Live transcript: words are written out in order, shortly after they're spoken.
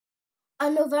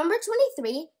On November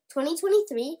 23,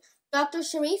 2023, Dr.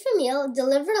 Sharif Emil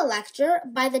delivered a lecture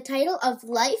by the title of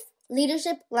Life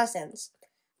Leadership Lessons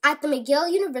at the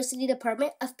McGill University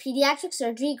Department of Pediatric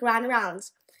Surgery Grand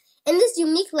Rounds. In this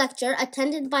unique lecture,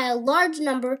 attended by a large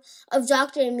number of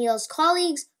Dr. Emil's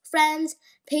colleagues, friends,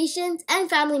 patients, and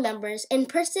family members in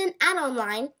person and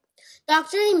online,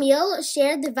 Dr. Emil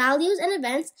shared the values and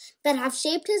events that have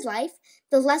shaped his life,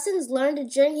 the lessons learned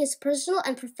during his personal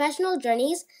and professional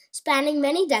journeys spanning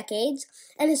many decades,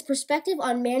 and his perspective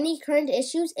on many current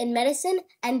issues in medicine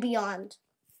and beyond.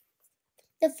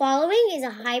 The following is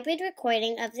a hybrid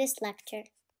recording of this lecture.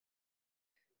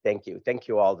 Thank you. Thank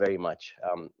you all very much.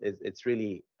 It's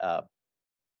really a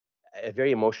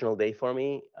very emotional day for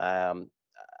me.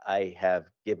 I have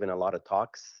given a lot of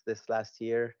talks this last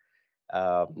year.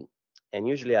 And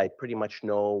usually I pretty much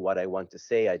know what I want to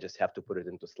say. I just have to put it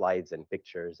into slides and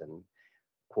pictures and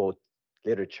quote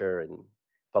literature and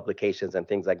publications and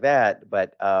things like that.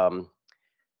 But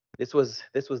this was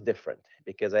different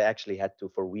because I actually had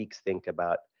to, for weeks, think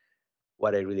about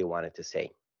what I really wanted to say.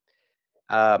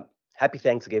 Happy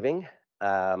Thanksgiving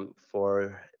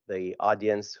for the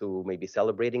audience who may be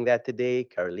celebrating that today,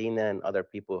 Carolina and other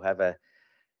people who have an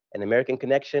American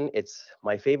connection. It's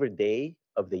my favorite day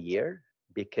of the year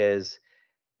because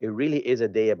it really is a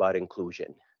day about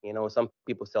inclusion. You know, some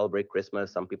people celebrate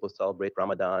Christmas, some people celebrate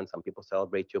Ramadan, some people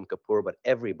celebrate Yom Kippur, but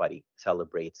everybody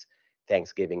celebrates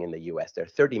Thanksgiving in the US. There are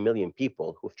 30 million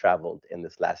people who've traveled in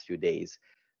this last few days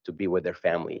to be with their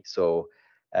family. So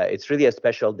it's really a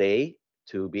special day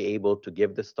to be able to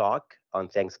give this talk on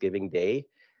Thanksgiving Day.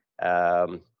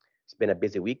 It's been a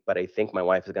busy week, but I think my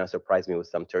wife is going to surprise me with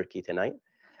some turkey tonight.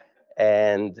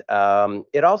 And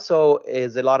it also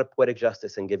is a lot of poetic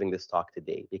justice in giving this talk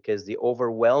today, because the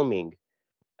overwhelming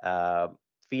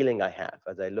feeling I have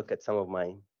as I look at some of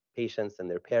my patients and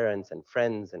their parents and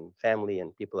friends and family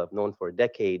and people I've known for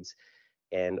decades,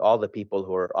 and all the people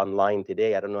who are online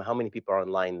today. I don't know how many people are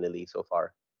online, Lily, so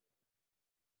far.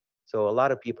 So a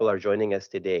lot of people are joining us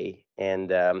today, and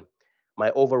my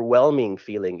overwhelming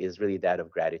feeling is really that of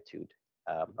gratitude.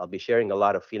 I'll be sharing a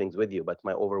lot of feelings with you, but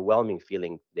my overwhelming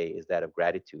feeling today is that of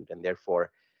gratitude, and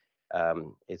therefore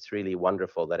it's really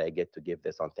wonderful that I get to give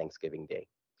this on Thanksgiving Day.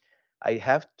 I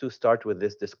have to start with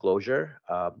this disclosure.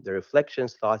 The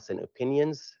reflections, thoughts, and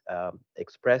opinions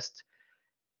expressed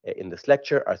in this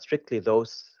lecture are strictly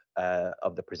those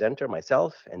of the presenter,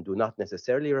 myself, and do not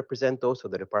necessarily represent those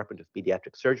of the Department of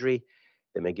Pediatric Surgery,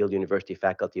 the McGill University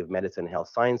Faculty of Medicine and Health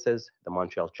Sciences, the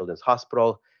Montreal Children's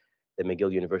Hospital, the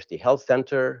McGill University Health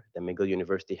Center, the McGill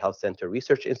University Health Center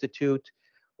Research Institute,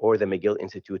 or the McGill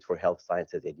Institute for Health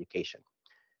Sciences Education.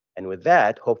 And with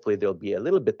that, hopefully there'll be a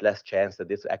little bit less chance that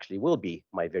this actually will be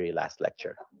my very last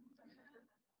lecture.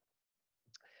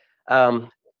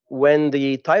 When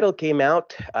the title came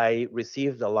out, I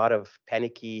received a lot of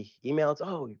panicky emails.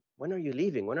 Oh, when are you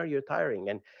leaving? When are you retiring?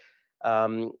 And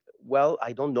well,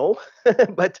 I don't know,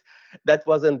 but that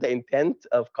wasn't the intent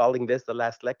of calling this the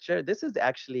last lecture. This is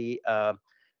actually a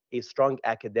strong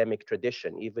academic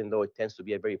tradition, even though it tends to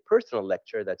be a very personal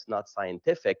lecture that's not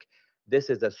scientific. This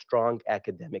is a strong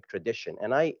academic tradition.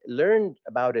 And I learned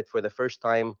about it for the first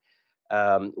time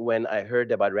when I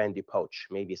heard about Randy Pouch.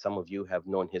 Maybe some of you have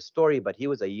known his story, but he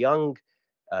was a young,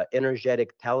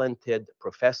 energetic, talented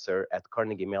professor at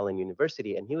Carnegie Mellon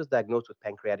University, and he was diagnosed with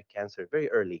pancreatic cancer very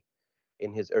early,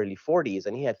 in his early 40s,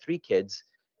 and he had 3 kids,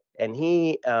 and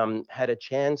he had a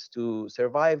chance to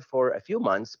survive for a few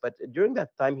months, but during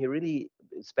that time, he really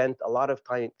spent a lot of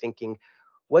time thinking,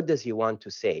 what does he want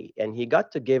to say? And he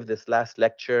got to give this last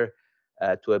lecture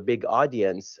to a big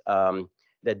audience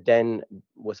that then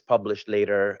was published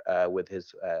later with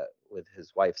his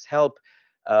wife's help,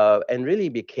 and really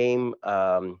became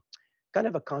kind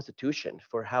of a constitution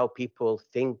for how people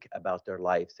think about their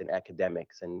lives in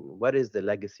academics, and what is the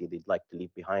legacy they'd like to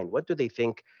leave behind. What do they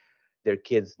think their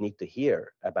kids need to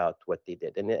hear about what they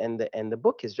did? And the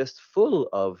book is just full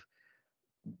of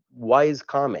wise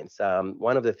comments.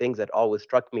 One of the things that always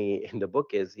struck me in the book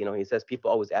is, you know, he says people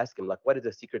always ask him, like, what is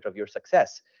the secret of your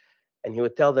success? And he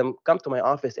would tell them, come to my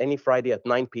office any Friday at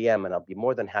 9 p.m. and I'll be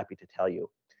more than happy to tell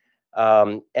you.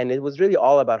 And it was really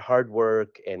all about hard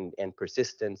work and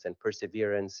persistence and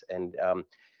perseverance. And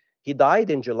he died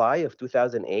in July of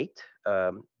 2008,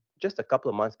 just a couple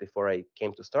of months before I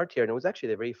came to start here. And it was actually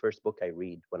the very first book I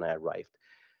read when I arrived.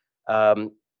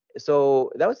 So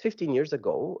that was 15 years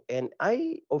ago. And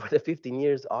I, over the 15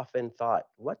 years, often thought,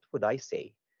 what would I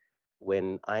say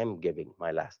when I'm giving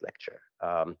my last lecture?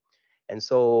 And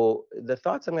so the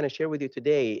thoughts I'm going to share with you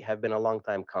today have been a long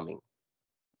time coming.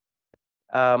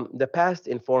 The past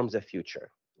informs the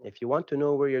future. If you want to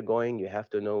know where you're going, you have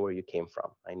to know where you came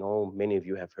from. I know many of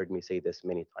you have heard me say this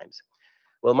many times.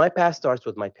 Well, my past starts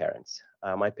with my parents.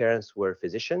 My parents were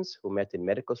physicians who met in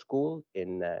medical school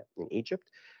in Egypt.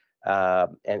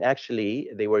 And actually,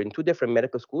 they were in two different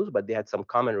medical schools, but they had some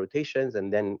common rotations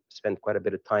and then spent quite a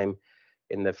bit of time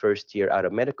in the first year out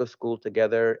of medical school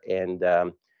together. And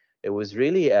it was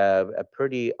really a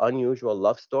pretty unusual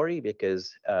love story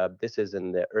because this is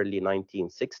in the early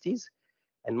 1960s.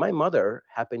 And my mother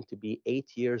happened to be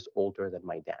 8 years older than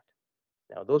my dad.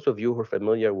 Now, those of you who are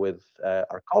familiar with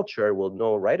our culture will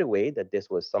know right away that this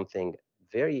was something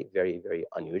very, very, very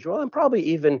unusual, and probably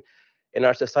even in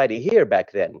our society here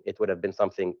back then, it would have been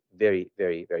something very,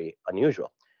 very, very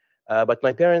unusual. But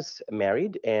my parents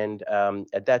married, and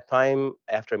at that time,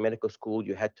 after medical school,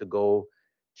 you had to go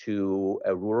to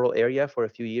a rural area for a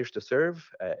few years to serve.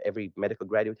 Every medical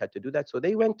graduate had to do that. So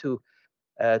they went to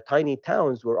tiny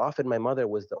towns where often my mother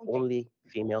was the only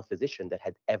female physician that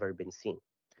had ever been seen.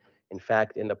 In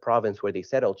fact, in the province where they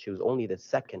settled, she was only the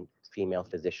second female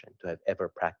physician to have ever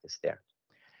practiced there.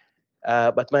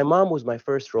 But my mom was my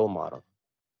first role model.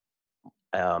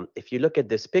 If you look at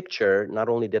this picture, not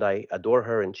only did I adore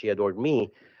her and she adored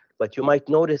me, but you might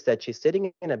notice that she's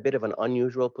sitting in a bit of an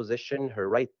unusual position. Her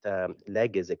right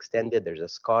leg is extended, there's a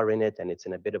scar in it, and it's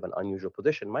in a bit of an unusual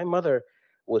position. My mother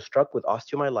was struck with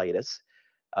osteomyelitis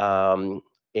um,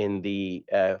 in the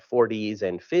 40s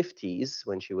and 50s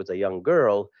when she was a young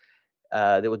girl.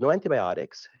 There was no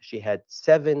antibiotics. She had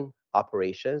 7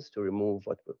 operations to remove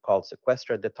what were called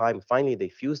sequestra at the time. Finally, they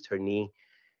fused her knee,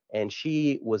 and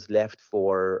she was left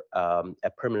for a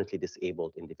permanently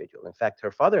disabled individual. In fact,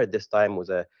 her father at this time was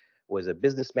a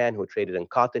businessman who traded in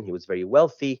cotton. He was very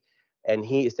wealthy, and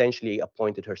he essentially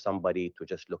appointed her somebody to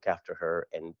just look after her.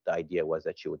 And the idea was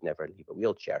that she would never leave a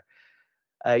wheelchair.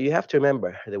 You have to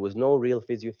remember there was no real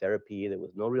physiotherapy, there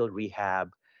was no real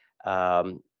rehab,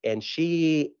 and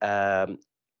she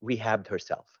rehabbed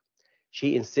herself.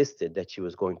 She insisted that she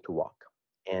was going to walk,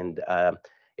 and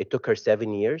it took her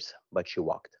 7 years, but she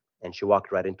walked, and she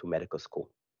walked right into medical school.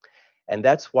 And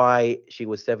that's why she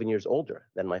was 7 years older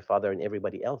than my father and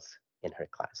everybody else in her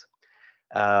class.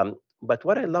 But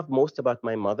what I love most about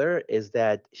my mother is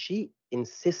that she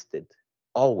insisted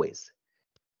always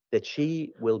that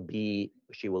she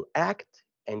will act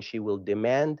and she will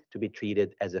demand to be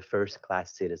treated as a first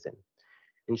class citizen.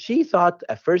 And she thought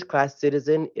a first class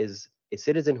citizen is a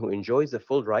citizen who enjoys the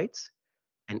full rights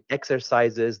and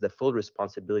exercises the full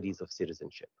responsibilities of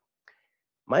citizenship.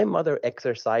 My mother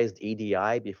exercised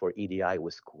EDI before EDI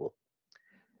was cool.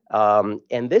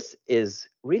 And this is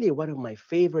really one of my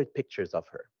favorite pictures of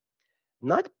her.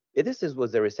 Not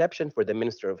was the reception for the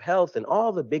Minister of Health and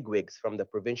all the bigwigs from the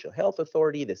provincial health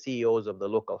authority, the CEOs of the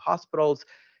local hospitals.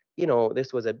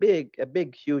 This was a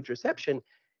big, huge reception.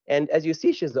 And as you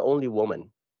see, she's the only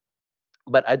woman.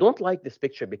 But I don't like this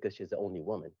picture because she's the only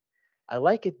woman. I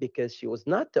like it because she was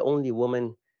not the only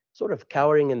woman sort of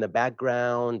cowering in the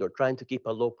background or trying to keep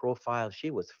a low profile.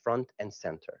 She was front and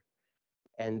center.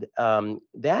 And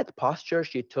that posture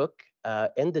she took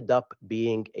ended up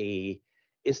being a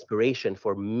inspiration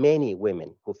for many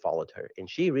women who followed her. And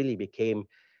she really became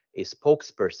a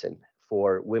spokesperson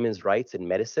for women's rights in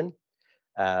medicine,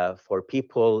 for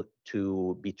people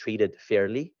to be treated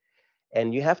fairly.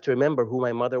 And you have to remember who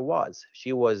my mother was.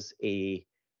 She was a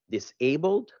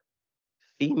disabled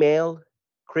female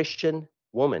Christian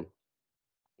woman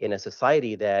in a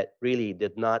society that really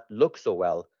did not look so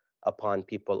well upon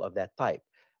people of that type.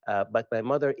 But my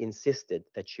mother insisted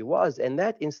that she was, and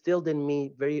that instilled in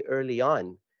me very early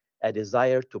on a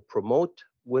desire to promote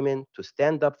women, to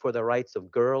stand up for the rights of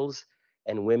girls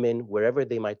and women wherever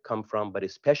they might come from, but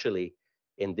especially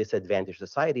in disadvantaged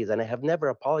societies. And I have never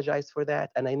apologized for that,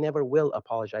 and I never will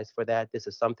apologize for that. This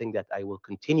is something that I will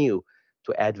continue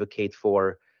to advocate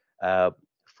for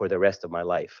the rest of my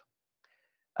life.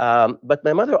 But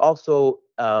my mother also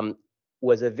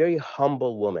was a very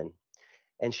humble woman.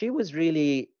 And she was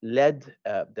really led,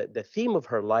 the theme of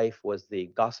her life was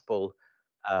the gospel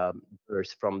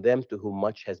verse, from them to whom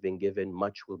much has been given,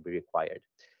 much will be required.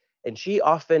 And she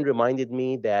often reminded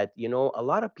me that, a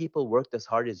lot of people worked as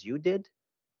hard as you did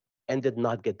and did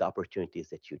not get the opportunities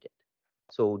that you did.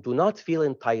 So do not feel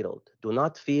entitled. Do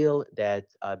not feel that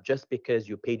just because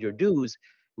you paid your dues,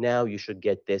 now you should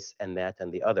get this and that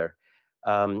and the other.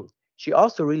 She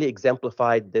also really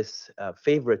exemplified this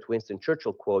favorite Winston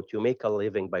Churchill quote: "You make a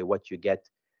living by what you get,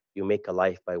 you make a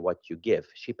life by what you give."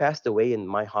 She passed away in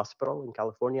my hospital in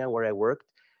California where I worked,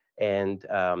 and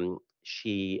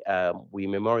we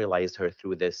memorialized her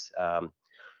through this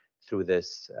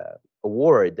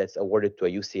award that's awarded to a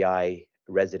UCI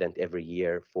resident every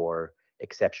year for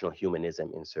exceptional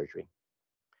humanism in surgery.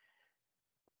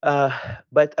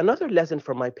 But another lesson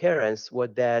from my parents was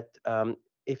that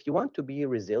if you want to be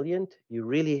resilient, you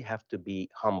really have to be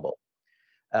humble.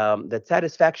 That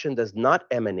satisfaction does not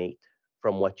emanate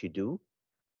from what you do,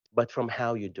 but from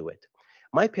how you do it.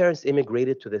 My parents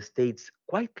immigrated to the States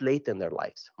quite late in their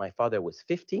lives. My father was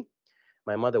 50,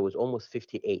 my mother was almost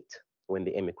 58 when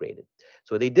they immigrated.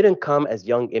 So they didn't come as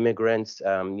young immigrants,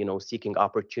 seeking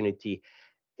opportunity.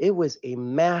 It was a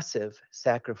massive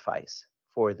sacrifice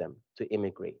for them to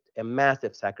immigrate, a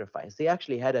massive sacrifice. They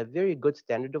actually had a very good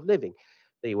standard of living.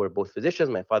 They were both physicians.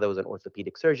 My father was an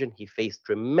orthopedic surgeon. He faced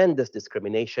tremendous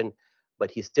discrimination, but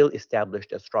he still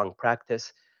established a strong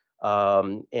practice.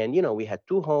 We had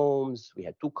two homes, we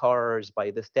had two cars.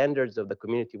 By the standards of the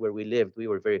community where we lived, we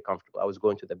were very comfortable. I was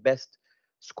going to the best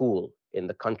school in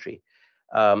the country.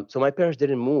 So my parents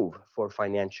didn't move for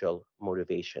financial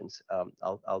motivations.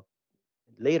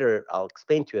 Later, I'll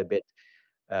explain to you a bit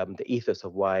the ethos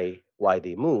of why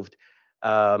they moved.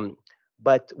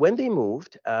 But when they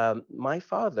moved, my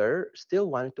father still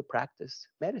wanted to practice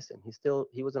medicine.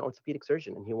 He was an orthopedic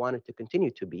surgeon, and he wanted to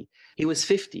continue to be. He was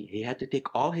 50. He had to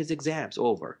take all his exams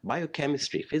over,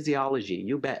 biochemistry, physiology,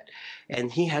 you bet.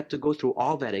 And he had to go through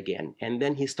all that again. And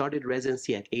then he started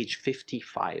residency at age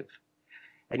 55.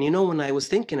 And when I was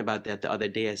thinking about that the other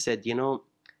day, I said,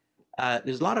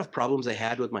 there's a lot of problems I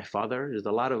had with my father. There's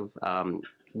a lot of,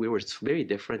 we were very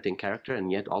different in character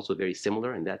and yet also very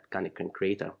similar, and that kind of can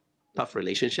create a tough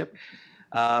relationship.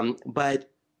 But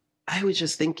I was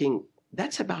just thinking,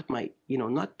 that's about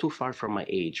not too far from my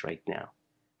age right now.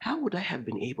 How would I have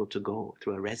been able to go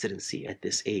through a residency at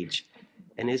this age?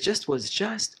 And it was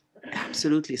just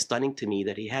absolutely stunning to me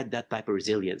that he had that type of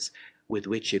resilience with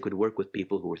which he could work with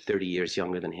people who were 30 years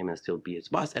younger than him and still be his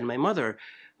boss. And my mother,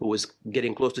 who was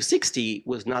getting close to 60,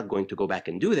 was not going to go back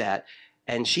and do that.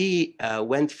 And she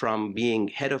went from being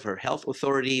head of her health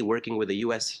authority, working with the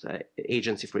U.S.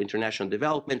 Agency for International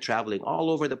Development, traveling all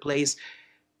over the place,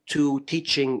 to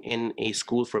teaching in a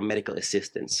school for medical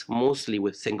assistants, mostly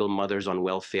with single mothers on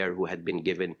welfare who had been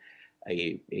given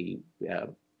a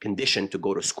condition to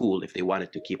go to school if they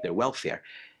wanted to keep their welfare.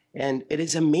 And it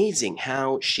is amazing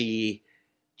how she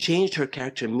changed her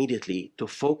character immediately to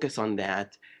focus on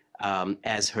that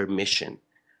as her mission.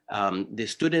 The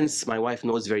students, my wife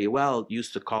knows very well,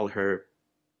 used to call her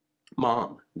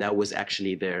mom. That was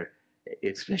actually their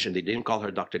expression. They didn't call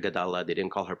her Dr. Gadalla. They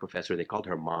didn't call her professor. They called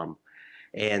her mom.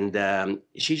 And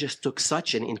she just took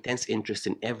such an intense interest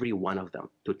in every one of them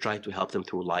to try to help them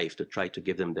through life, to try to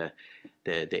give them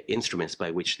the instruments by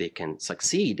which they can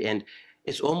succeed. And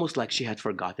it's almost like she had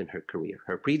forgotten her career.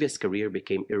 Her previous career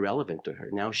became irrelevant to her.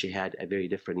 Now she had a very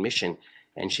different mission,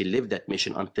 and she lived that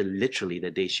mission until literally the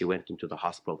day she went into the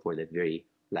hospital for that very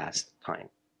last time.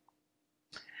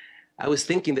 I was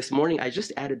thinking this morning, I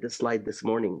just added this slide this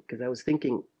morning, because I was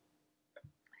thinking,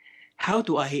 how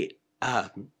do I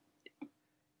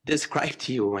describe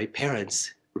to you my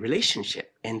parents'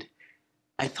 relationship? And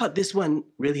I thought this one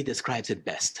really describes it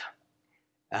best.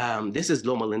 This is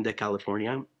Loma Linda,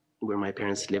 California, where my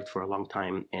parents lived for a long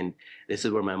time. And this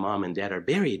is where my mom and dad are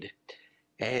buried.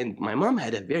 And my mom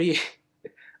had a very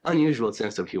unusual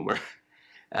sense of humor.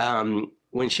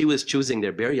 When she was choosing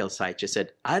their burial site, she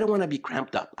said, I don't want to be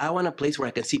cramped up. I want a place where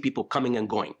I can see people coming and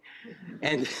going.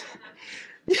 And,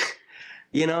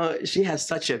 she has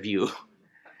such a view.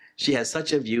 She has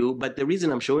such a view. But the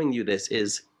reason I'm showing you this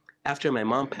is after my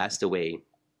mom passed away,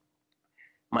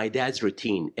 my dad's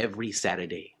routine every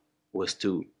Saturday was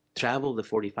to travel the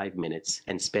 45 minutes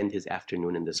and spend his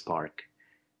afternoon in this park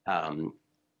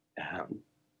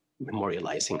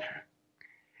memorializing her.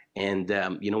 And,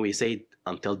 we say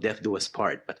until death do us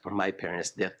part, but for my parents,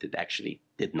 death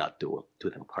did not do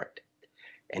them part.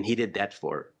 And he did that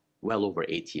for well over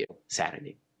 8 years,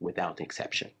 Saturday, without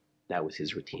exception. That was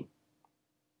his routine.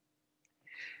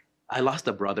 I lost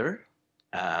a brother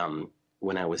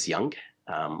when I was young.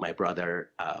 My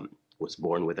brother was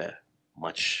born with a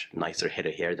much nicer head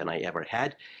of hair than I ever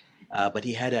had, but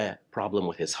he had a problem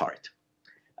with his heart.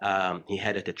 He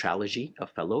had a tetralogy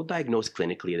of Fallot, diagnosed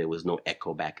clinically. There was no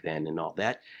echo back then and all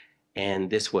that. And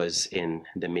this was in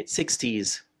the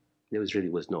mid-60s. There really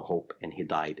was no hope, and he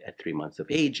died at 3 months of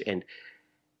age. And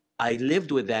I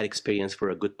lived with that experience for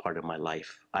a good part of my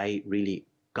life. I really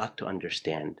got to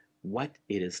understand what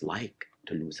it is like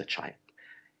to lose a child.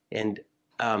 And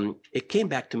it came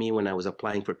back to me when I was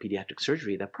applying for pediatric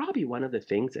surgery that probably one of the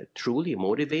things that truly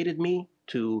motivated me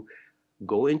to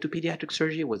go into pediatric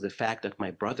surgery was the fact that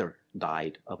my brother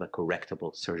died of a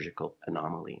correctable surgical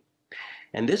anomaly.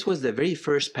 And this was the very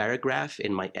first paragraph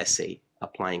in my essay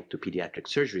applying to pediatric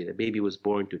surgery. The baby was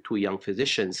born to two young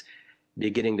physicians,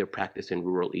 beginning their practice in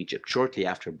rural Egypt. Shortly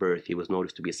after birth, he was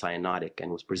noticed to be cyanotic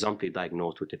and was presumptively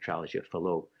diagnosed with tetralogy of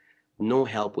Fallot. No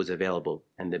help was available,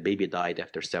 and the baby died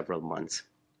after several months.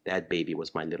 That baby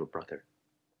was my little brother.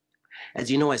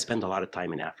 As you know, I spend a lot of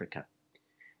time in Africa,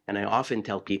 and I often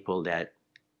tell people that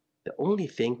the only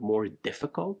thing more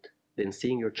difficult than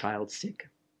seeing your child sick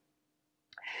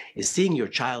is seeing your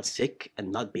child sick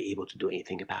and not be able to do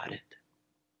anything about it.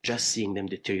 Just seeing them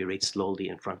deteriorate slowly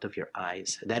in front of your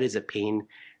eyes. That is a pain,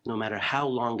 no matter how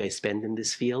long I spend in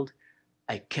this field,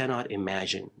 I cannot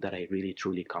imagine that I really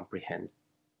truly comprehend.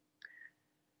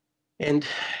 And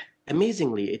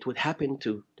amazingly, it would happen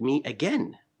to me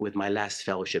again with my last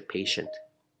fellowship patient.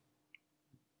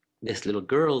 This little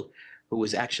girl who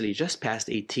was actually just past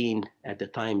 18 at the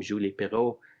time, Julie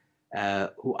Perrault,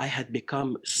 who I had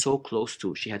become so close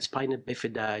to. She had spina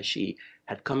bifida. She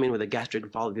had come in with a gastric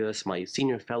volvulus. My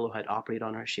senior fellow had operated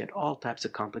on her. She had all types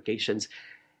of complications.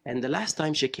 And the last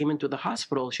time she came into the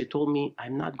hospital, she told me,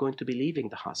 "I'm not going to be leaving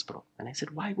the hospital." And I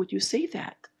said, "Why would you say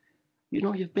that? You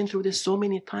know, you've been through this so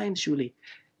many times, Julie."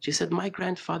 She said, "My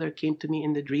grandfather came to me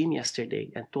in the dream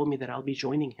yesterday and told me that I'll be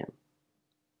joining him."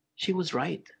 She was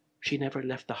right. She never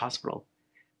left the hospital.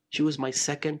 She was my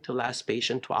second to last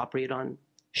patient to operate on.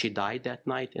 She died that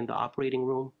night in the operating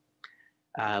room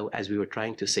as we were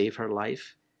trying to save her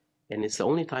life. And it's the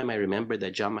only time I remember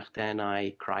that Jean-Martin and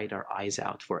I cried our eyes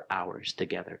out for hours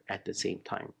together at the same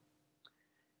time.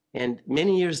 And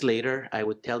many years later, I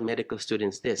would tell medical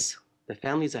students this: the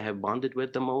families I have bonded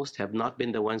with the most have not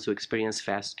been the ones who experienced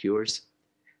fast cures,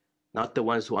 not the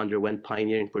ones who underwent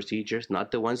pioneering procedures,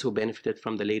 not the ones who benefited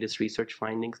from the latest research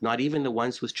findings, not even the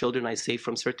ones whose children I saved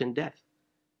from certain death.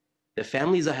 The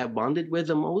families I have bonded with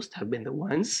the most have been the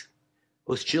ones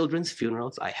whose children's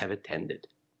funerals I have attended.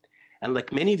 And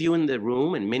like many of you in the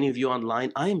room and many of you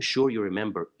online, I am sure you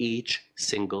remember each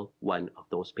single one of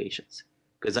those patients,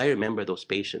 because I remember those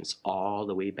patients all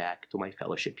the way back to my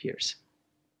fellowship years.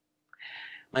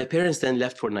 My parents then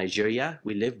left for Nigeria.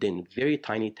 We lived in very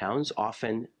tiny towns.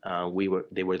 Often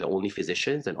they were the only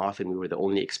physicians, and often we were the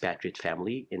only expatriate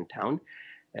family in town.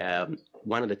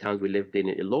 One of the towns we lived in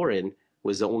Ilorin,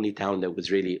 was the only town that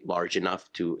was really large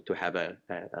enough to have a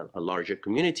larger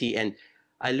community. And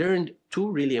I learned two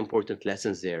really important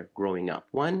lessons there growing up.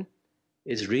 One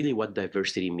is really what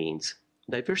diversity means.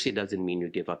 Diversity doesn't mean you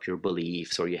give up your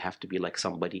beliefs or you have to be like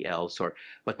somebody else.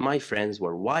 But my friends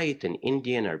were white and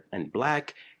Indian and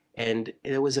black, and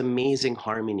there was amazing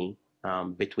harmony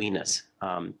between us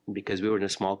because we were in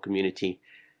a small community,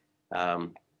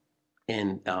 and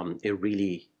it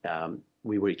really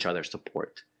we were each other's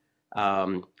support.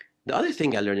 The other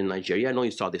thing I learned in Nigeria, I know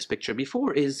you saw this picture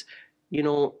before, is, you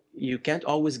know, you can't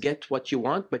always get what you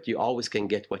want, but you always can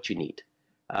get what you need.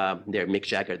 There, Mick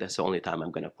Jagger, that's the only time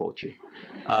I'm going to quote you.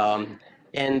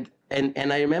 And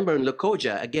I remember in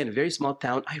Lokoja, again, a very small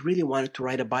town, I really wanted to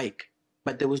ride a bike,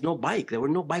 but there was no bike. There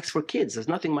were no bikes for kids. There's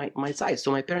nothing my size.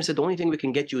 So my parents said, the only thing we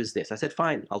can get you is this. I said,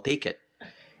 fine, I'll take it.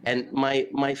 And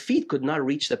my feet could not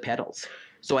reach the pedals.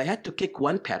 So I had to kick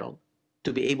one pedal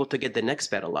to be able to get the next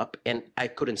pedal up, and I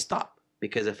couldn't stop,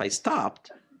 because if I stopped,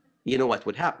 you know what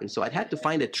would happen. So I'd had to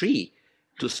find a tree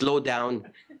to slow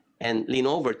down and lean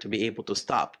over to be able to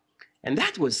stop. And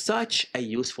that was such a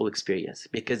useful experience,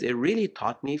 because it really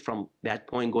taught me from that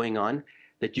point going on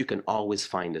that you can always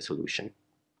find a solution.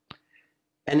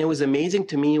 And it was amazing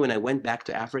to me when I went back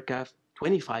to Africa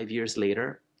 25 years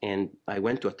later, and I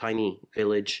went to a tiny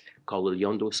village called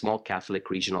Lyondo, small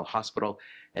Catholic regional hospital.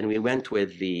 And we went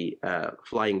with the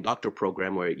flying doctor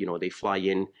program, where, you know, they fly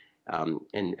in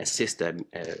and assist a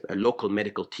local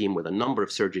medical team with a number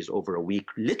of surgeries over a week,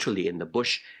 literally in the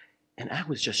bush. And I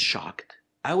was just shocked.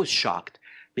 I was shocked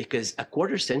because a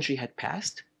quarter century had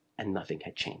passed and nothing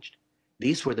had changed.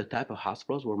 These were the type of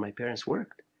hospitals where my parents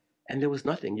worked, and there was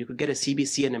nothing. You could get a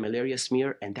CBC and a malaria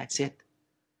smear, and that's it.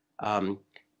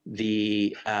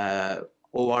 The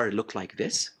OR looked like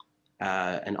this.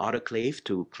 An autoclave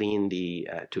to clean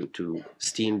to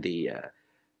steam the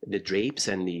drapes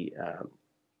and the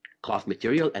cloth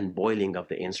material, and boiling of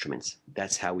the instruments.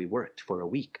 That's how we worked for a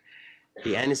week.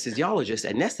 The anesthesiologist,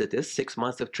 anesthetist, 6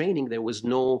 months of training, there was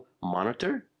no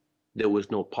monitor, there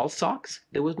was no pulse ox,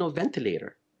 there was no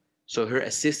ventilator. So her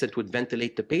assistant would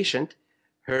ventilate the patient.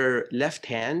 Her left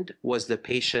hand was the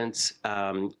patient's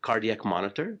cardiac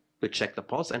monitor to check the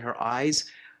pulse, and her eyes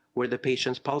were the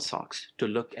patient's pulse ox to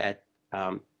look at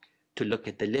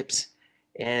the lips.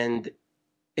 And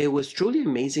it was truly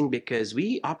amazing, because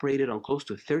we operated on close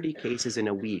to 30 cases in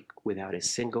a week without a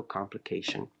single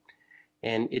complication.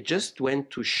 And it just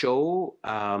went to show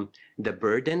the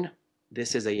burden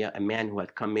This is a man who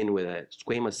had come in with a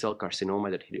squamous cell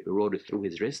carcinoma that had eroded through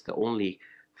his wrist, the only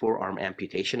forearm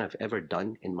amputation I've ever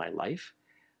done in my life.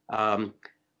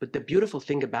 But the beautiful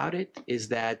thing about it is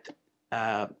that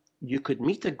you could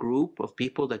meet a group of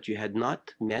people that you had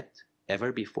not met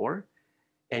ever before,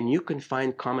 and you can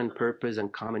find common purpose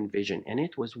and common vision. And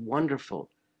it was wonderful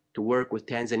to work with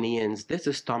Tanzanians. This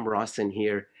is Tom Rawson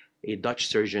here, a Dutch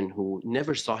surgeon who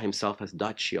never saw himself as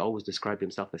Dutch. He always described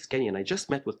himself as Kenyan. I just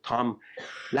met with Tom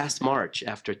last March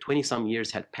after 20-some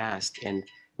years had passed, and it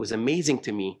was amazing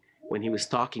to me when he was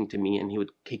talking to me, and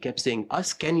he kept saying,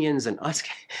 us Kenyans and us.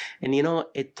 And, you know,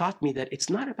 it taught me that it's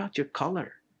not about your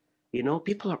color. You know,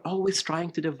 people are always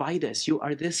trying to divide us. You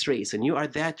are this race and you are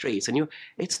that race. And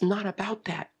it's not about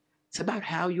that. It's about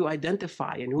how you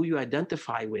identify and who you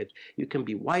identify with. You can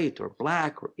be white or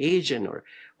black or Asian or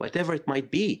whatever it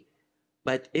might be.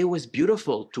 But it was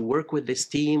beautiful to work with this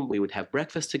team. We would have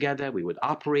breakfast together. We would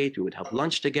operate. We would have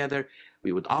lunch together.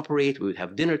 We would operate. We would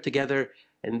have dinner together.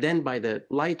 And then by the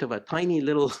light of a tiny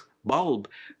little bulb,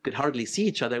 could hardly see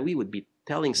each other. We would be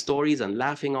telling stories and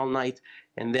laughing all night.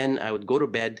 And then I would go to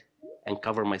bed and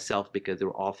cover myself because there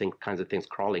were all kinds of things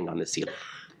crawling on the ceiling.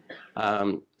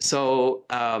 That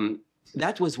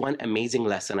was one amazing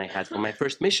lesson I had from my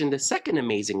first mission. The second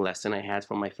amazing lesson I had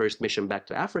from my first mission back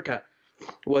to Africa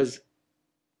was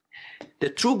the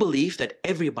true belief that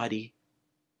everybody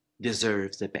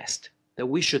deserves the best. That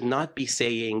we should not be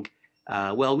saying,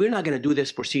 well, we're not going to do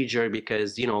this procedure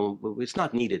because, you know, it's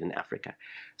not needed in Africa.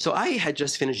 So I had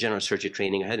just finished general surgery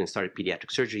training. I hadn't started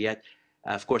pediatric surgery yet.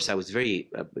 Of course, I was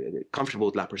very comfortable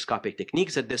with laparoscopic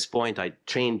techniques at this point. I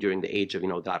trained during the age of, you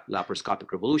know, the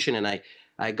laparoscopic revolution, and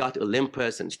I got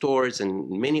Olympus and Stores and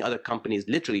many other companies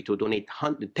literally to donate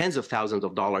tens of thousands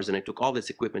of dollars, and I took all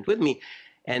this equipment with me.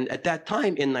 And at that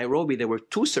time in Nairobi, there were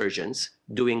 2 surgeons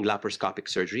doing laparoscopic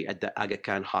surgery at the Aga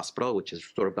Khan Hospital, which is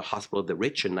sort of the hospital of the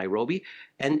rich in Nairobi,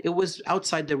 and it was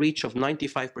outside the reach of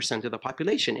 95% of the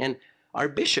population. And our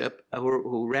bishop,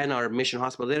 who ran our mission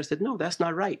hospital there, said, no, that's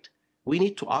not right. We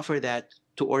need to offer that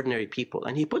to ordinary people.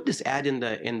 And he put this ad in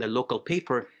the local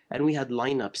paper, and we had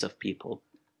lineups of people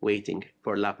waiting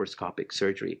for laparoscopic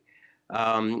surgery.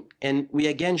 And we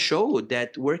again showed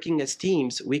that working as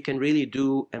teams, we can really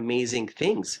do amazing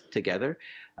things together.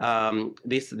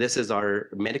 This is our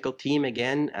medical team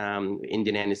again,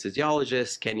 Indian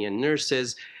anesthesiologists, Kenyan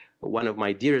nurses, one of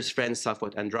my dearest friends,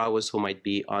 Safwat Andrawas, who might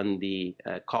be on the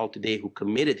call today, who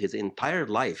committed his entire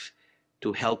life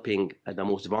to helping the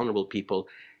most vulnerable people.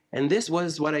 And this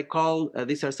was what I call,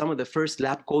 these are some of the first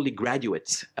lab colleague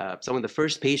graduates, some of the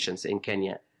first patients in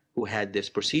Kenya who had this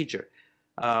procedure.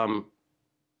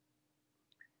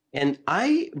 And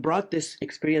I brought this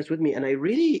experience with me, and I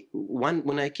really,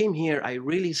 when I came here, I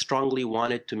really strongly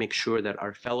wanted to make sure that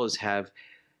our fellows have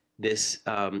this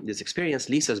experience.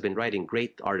 Lisa's been writing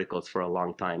great articles for a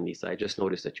long time, Lisa. I just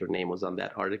noticed that your name was on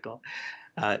that article.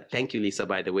 Thank you, Lisa,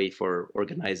 by the way, for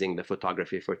organizing the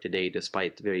photography for today,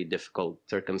 despite very difficult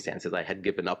circumstances. I had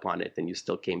given up on it, and you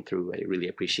still came through. I really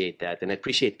appreciate that. And I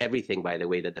appreciate everything, by the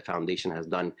way, that the foundation has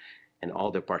done and all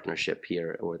the partnership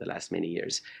here over the last many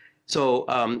years. So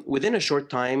within a short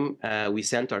time, we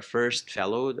sent our first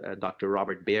fellow, Dr.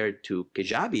 Robert Baird, to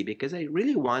Kijabi, because I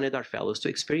really wanted our fellows to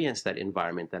experience that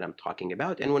environment that I'm talking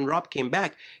about. And when Rob came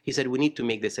back, he said, we need to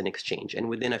make this an exchange. And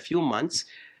within a few months,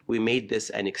 we made this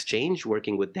an exchange,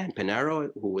 working with Dan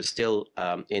Pinero, who was still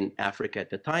in Africa at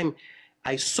the time.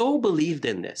 I so believed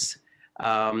in this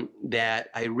that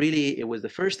it was the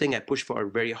first thing I pushed for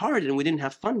very hard, and we didn't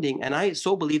have funding. And I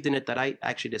so believed in it that I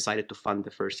actually decided to fund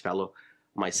the first fellow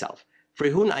myself.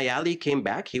 Frehun Ayali came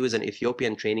back. He was an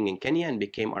Ethiopian training in Kenya and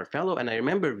became our fellow. And I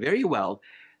remember very well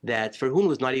that Frehun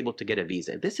was not able to get a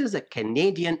visa. This is a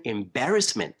Canadian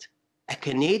embarrassment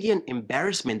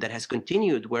that has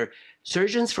continued, where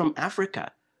surgeons from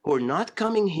Africa who are not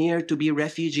coming here to be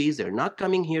refugees, they're not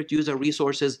coming here to use our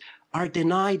resources, are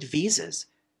denied visas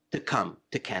to come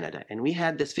to Canada. And we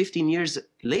had this 15 years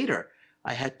later.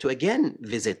 I had to again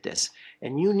visit this.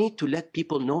 And you need to let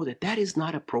people know that that is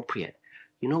not appropriate.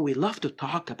 You know, we love to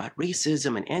talk about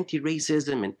racism and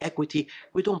anti-racism and equity.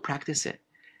 We don't practice it.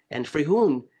 And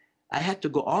Frehun, I had to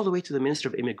go all the way to the Minister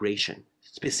of Immigration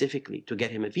specifically to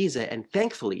get him a visa. And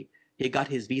thankfully, he got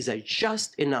his visa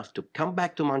just enough to come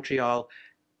back to Montreal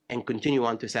and continue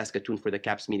on to Saskatoon for the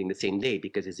CAPS meeting the same day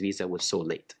because his visa was so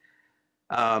late.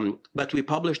 But we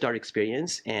published our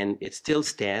experience, and it still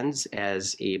stands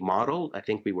as a model. I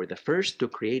think we were the first to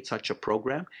create such a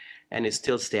program, and it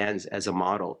still stands as a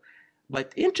model.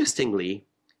 But interestingly,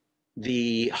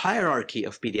 the hierarchy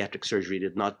of pediatric surgery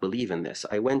did not believe in this.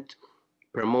 I went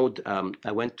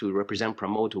to represent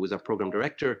Pramod, who was our program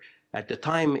director, at the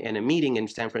time in a meeting in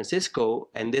San Francisco,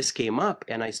 and this came up,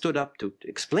 and I stood up to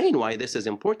explain why this is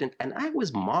important, and I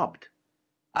was mobbed.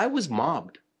 I was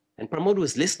mobbed, and Pramod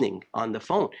was listening on the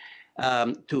phone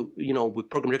with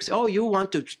program directors. Oh, you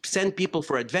want to send people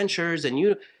for adventures, and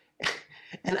you,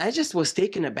 and I just was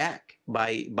taken aback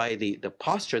by the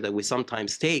posture that we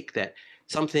sometimes take, that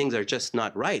some things are just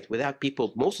not right. Without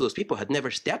people, most of those people had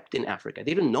never stepped in Africa.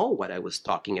 They didn't know what I was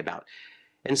talking about.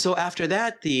 And so after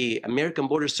that, the American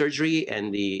Board of Surgery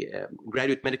and the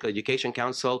Graduate Medical Education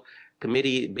Council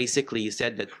committee basically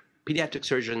said that pediatric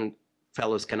surgeon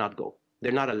fellows cannot go.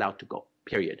 They're not allowed to go,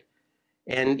 period.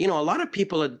 And, a lot of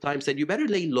people at the time said, you better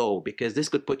lay low because this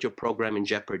could put your program in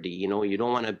jeopardy. You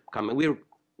don't want to come. And we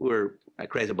were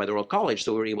accredited by the Royal College,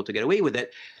 so we were able to get away with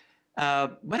it.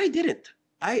 But I didn't.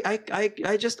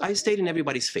 I stayed in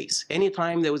everybody's face.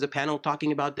 Anytime there was a panel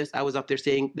talking about this, I was up there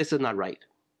saying, this is not right.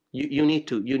 You need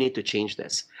to change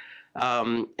this.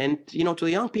 And to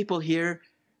the young people here,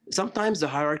 sometimes the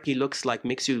hierarchy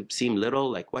makes you seem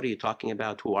little, like, what are you talking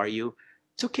about? Who are you?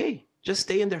 It's okay. Just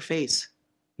stay in their face.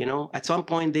 At some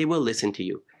point they will listen to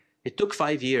you. It took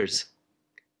 5 years,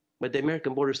 but the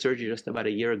American Board of Surgery just about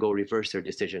a year ago reversed their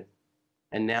decision.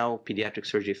 And now pediatric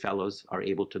surgery fellows are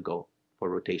able to go for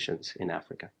rotations in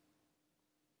Africa.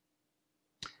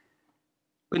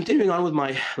 Continuing on with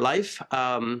my life,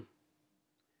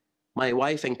 my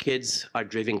wife and kids are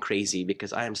driven crazy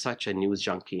because I am such a news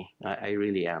junkie. I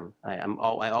really am.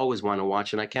 I always want to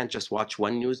watch, and I can't just watch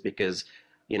one news because,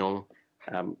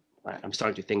 I'm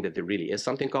starting to think that there really is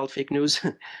something called fake news.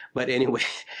 But anyway,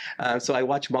 so I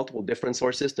watch multiple different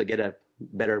sources to get a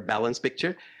better balanced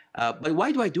picture. But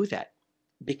why do I do that?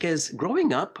 Because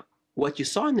growing up, what you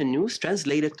saw in the news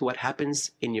translated to what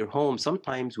happens in your home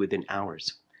sometimes within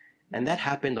hours. And that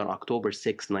happened on October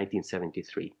 6,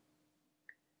 1973.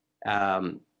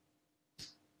 None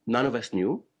of us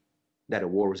knew that a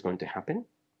war was going to happen.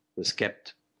 It was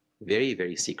kept very,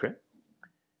 very secret.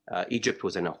 Egypt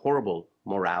was in a horrible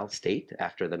morale state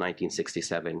after the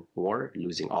 1967 war,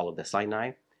 losing all of the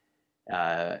Sinai.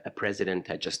 A president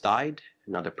had just died.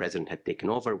 Another president had taken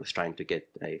over, was trying to get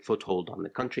a foothold on the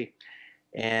country.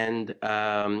 And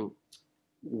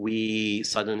we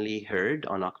suddenly heard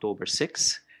on October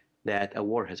 6 that a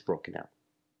war has broken out.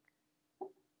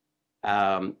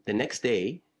 The next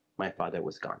day, my father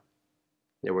was gone.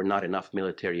 There were not enough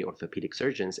military orthopedic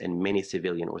surgeons, and many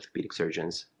civilian orthopedic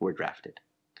surgeons were drafted.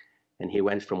 And he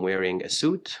went from wearing a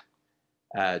suit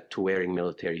to wearing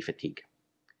military fatigue.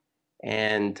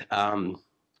 And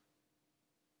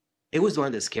it was one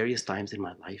of the scariest times in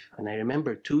my life. And I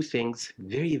remember two things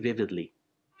very vividly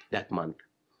that month.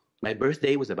 My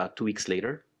birthday was about 2 weeks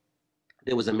later.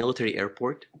 There was a military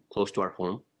airport close to our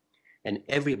home, and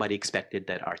everybody expected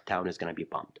that our town is going to be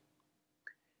bombed.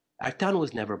 Our town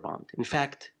was never bombed. In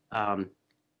fact,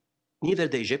 neither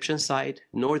the Egyptian side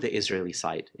nor the Israeli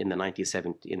side in the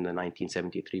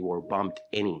 1973 war bombed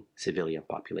any civilian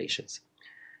populations.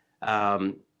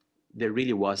 There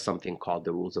really was something called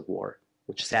the rules of war,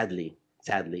 which sadly,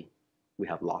 we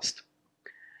have lost.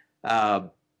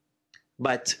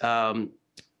 But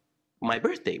my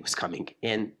birthday was coming,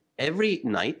 and every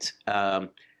night,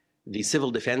 the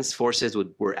civil defense forces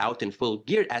were out in full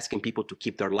gear asking people to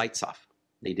keep their lights off.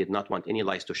 They did not want any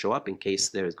lights to show up in case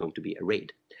there is going to be a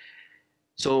raid.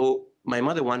 So my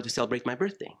mother wanted to celebrate my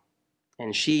birthday,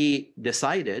 and she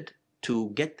decided to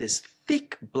get this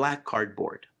thick black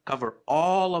cardboard, cover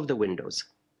all of the windows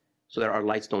so that our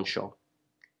lights don't show.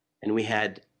 And we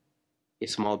had a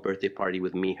small birthday party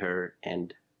with me, her,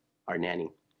 and our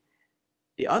nanny.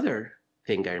 The other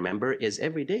thing I remember is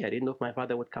every day I didn't know if my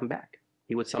father would come back.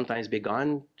 He would sometimes be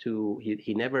gone to,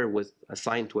 he never was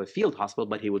assigned to a field hospital,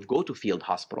 but he would go to field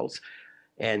hospitals.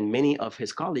 And many of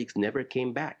his colleagues never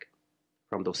came back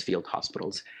from those field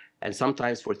hospitals. And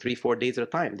sometimes for 3-4 days at a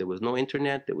time. There was no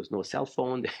internet, there was no cell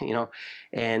phone,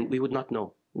 and we would not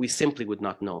know. We simply would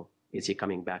not know, is he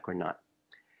coming back or not?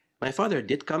 My father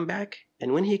did come back,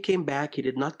 and when he came back, he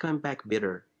did not come back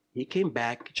bitter. He came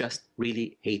back just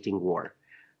really hating war.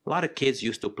 A lot of kids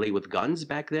used to play with guns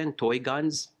back then, toy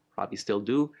guns, probably still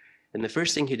do. And the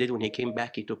first thing he did when he came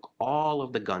back, he took all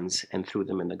of the guns and threw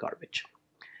them in the garbage.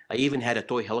 I even had a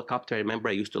toy helicopter I remember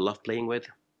I used to love playing with.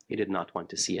 He did not want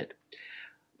to see it.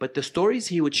 But the stories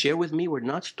he would share with me were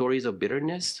not stories of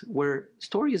bitterness, were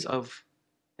stories of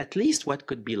at least what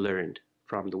could be learned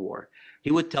from the war.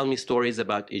 He would tell me stories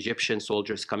about Egyptian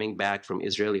soldiers coming back from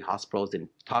Israeli hospitals in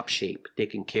top shape,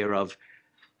 taken care of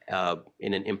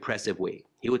in an impressive way.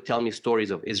 He would tell me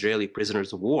stories of Israeli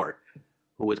prisoners of war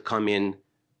who would come in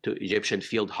to Egyptian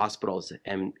field hospitals,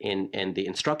 and the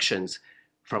instructions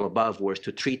from above were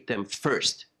to treat them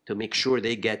first, to make sure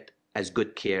they get as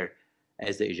good care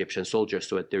as the Egyptian soldiers,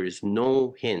 so that there is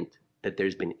no hint that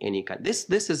there's been any kind.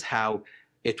 This is how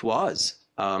it was.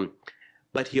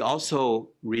 But he also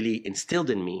really instilled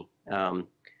in me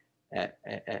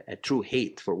a true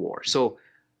hate for war. So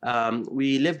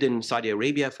we lived in Saudi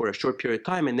Arabia for a short period of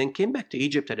time, and then came back to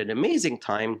Egypt at an amazing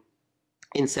time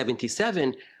in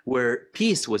 '77, where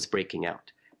peace was breaking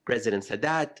out. President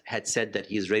Sadat had said that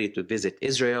he's ready to visit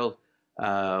Israel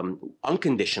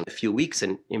unconditionally. A few weeks,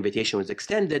 an invitation was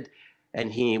extended,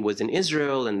 and he was in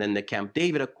Israel, and then the Camp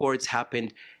David Accords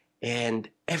happened, and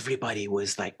everybody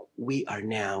was like, we are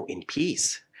now in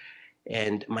peace.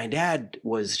 And my dad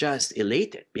was just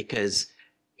elated because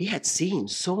he had seen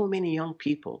so many young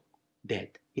people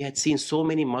dead. He had seen so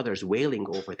many mothers wailing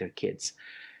over their kids.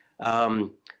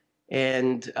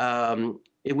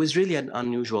 It was really an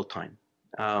unusual time,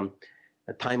 a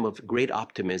time of great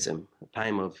optimism, a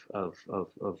time of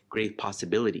great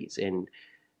possibilities.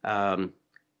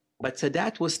 But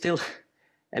Sadat was still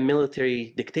a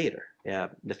military dictator.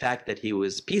 The fact that he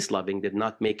was peace-loving did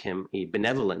not make him a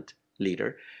benevolent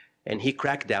leader. And he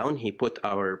cracked down. He put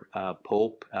our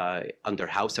Pope under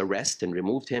house arrest and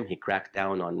removed him. He cracked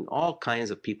down on all kinds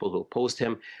of people who opposed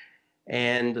him.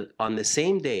 And on the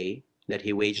same day that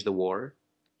he waged the war,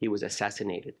 he was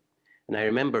assassinated. And I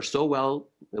remember so well,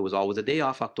 it was always a day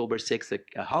off, October 6th,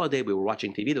 a holiday. We were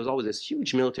watching TV. There was always this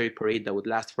huge military parade that would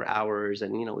last for hours.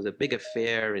 And, it was a big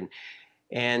affair.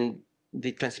 And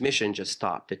the transmission just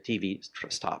stopped. The TV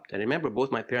stopped. And I remember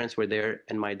both my parents were there,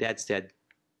 and my dad said,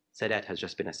 Sadat has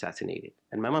just been assassinated.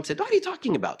 And my mom said, what are you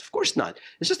talking about? Of course not.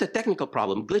 It's just a technical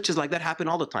problem. Glitches like that happen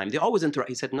all the time. They always interrupt.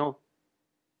 He said, no.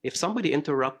 If somebody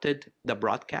interrupted the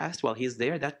broadcast while he's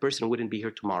there, that person wouldn't be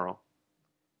here tomorrow.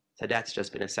 Sadat's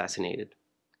just been assassinated.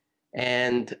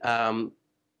 And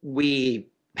we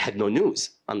had no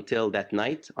news until that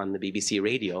night on the BBC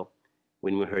radio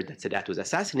when we heard that Sadat was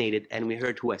assassinated, and we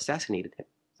heard who assassinated him.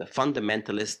 The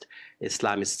fundamentalist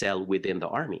Islamist cell within the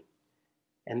army.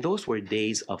 And those were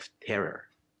days of terror,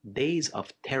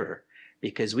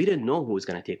 because we didn't know who was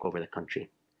going to take over the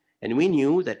country. And we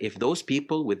knew that if those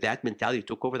people with that mentality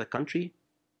took over the country,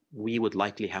 we would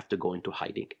likely have to go into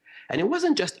hiding. And it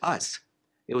wasn't just us.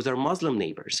 It was our Muslim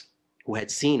neighbors who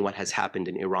had seen what has happened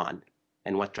in Iran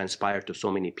and what transpired to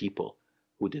so many people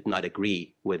who did not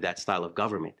agree with that style of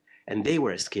government. And they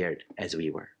were as scared as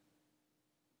we were.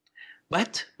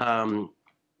 But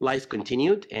life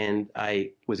continued, and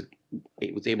I was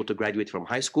able to graduate from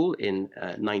high school in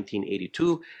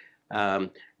 1982.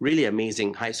 Really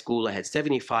amazing high school. I had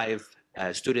 75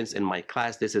 students in my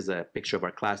class. This is a picture of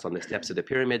our class on the steps of the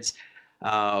pyramids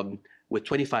with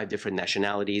 25 different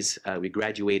nationalities. We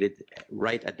graduated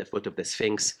right at the foot of the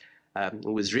Sphinx. It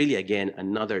was really, again,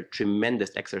 another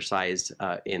tremendous exercise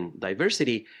in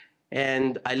diversity.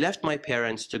 And I left my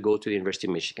parents to go to the University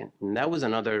of Michigan. And that was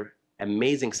another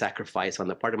amazing sacrifice on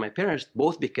the part of my parents,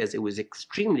 both because it was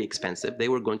extremely expensive. They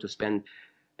were going to spend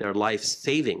their life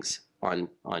savings on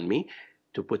me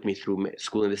to put me through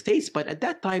school in the States. But at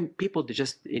that time, people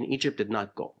just in Egypt did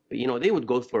not go. They would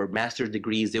go for master's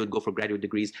degrees, they would go for graduate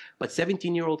degrees, but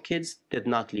 17-year-old kids did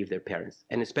not leave their parents,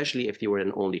 and especially if they were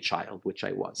an only child, which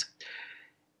I was.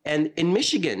 And in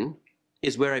Michigan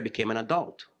is where I became an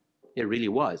adult. It really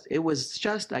was. It was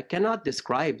just, I cannot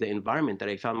describe the environment that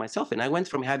I found myself in. I went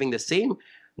from having the same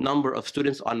number of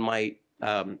students on my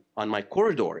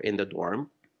corridor in the dorm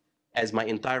as my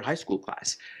entire high school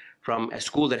class, from a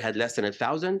school that had less than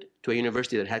 1,000 to a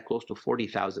university that had close to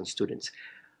 40,000 students.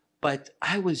 But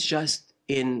I was just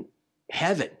in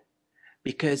heaven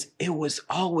because it was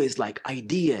always like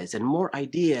ideas and more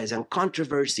ideas and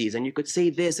controversies, and you could say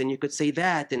this and you could say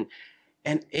that, and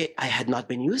I had not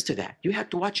been used to that. You had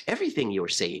to watch everything you were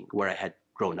saying where I had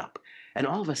grown up. And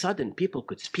all of a sudden, people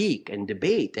could speak and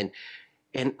debate.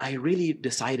 And I really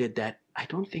decided that I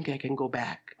don't think I can go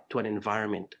back to an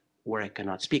environment where I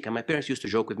cannot speak. And my parents used to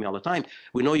joke with me all the time,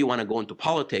 we know you want to go into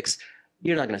politics.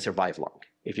 You're not going to survive long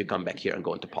if you come back here and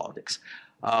go into politics.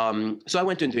 So I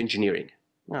went into engineering.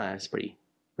 That's pretty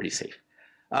safe.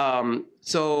 From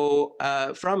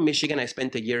Michigan, I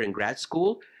spent a year in grad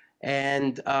school.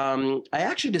 And I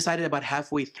actually decided about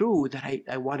halfway through that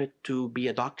I wanted to be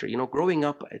a doctor. Growing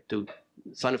up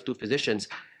son of two physicians,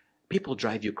 people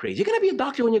drive you crazy. You're going to be a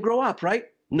doctor when you grow up, right?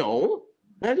 No,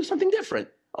 I'm going to do something different.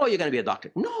 Oh, you're going to be a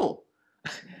doctor. No.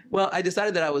 Well, I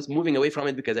decided that I was moving away from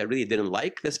it because I really didn't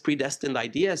like this predestined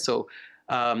idea. So,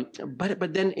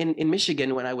 but then in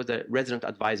Michigan, when I was a resident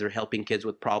advisor helping kids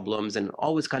with problems and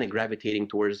always kind of gravitating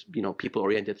towards,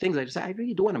 people-oriented things, I decided I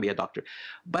really do want to be a doctor.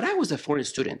 But I was a foreign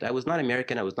student. I was not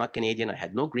American. I was not Canadian. I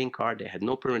had no green card. I had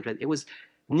no permanent residence.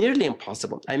 nearly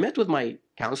impossible. I met with my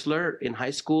counselor in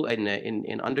high school and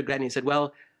in undergrad, and he said,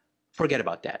 well, forget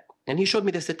about that. And he showed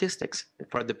me the statistics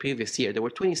for the previous year. There were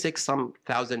 26-some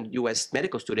thousand US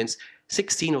medical students.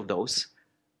 16 of those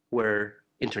were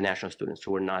international students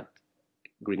who were not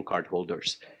green card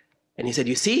holders. And he said,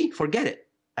 you see, forget it.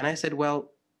 And I said,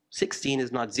 well, 16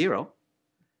 is not zero.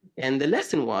 And the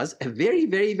lesson was a very,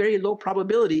 very, very low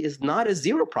probability is not a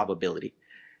zero probability.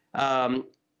 And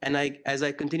as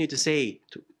I continue to say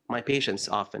to my patients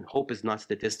often, hope is not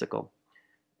statistical.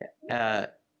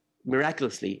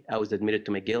 Miraculously, I was admitted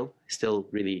to McGill. Still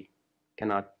really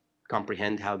cannot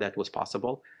comprehend how that was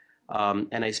possible.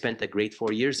 And I spent a great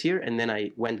 4 years here. And then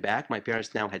I went back. My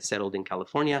parents now had settled in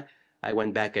California. I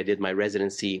went back. I did my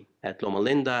residency at Loma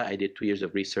Linda. I did 2 years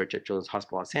of research at Children's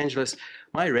Hospital Los Angeles.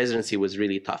 My residency was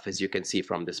really tough, as you can see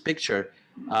from this picture.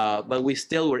 But we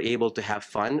still were able to have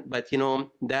fun. But, you know,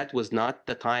 that was not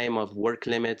the time of work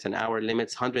limits and hour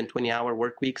limits. 120-hour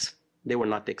work weeks, they were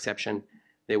not the exception.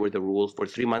 They were the rules. For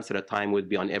 3 months at a time, we'd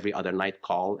be on every other night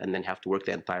call and then have to work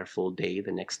the entire full day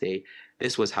the next day.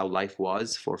 This was how life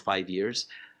was for 5 years.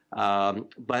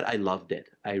 But I loved it.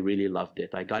 I really loved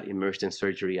it. I got immersed in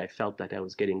surgery. I felt that I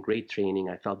was getting great training.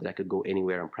 I felt that I could go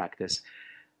anywhere and practice.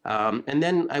 And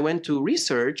then I went to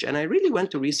research, and I really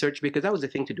went to research because that was the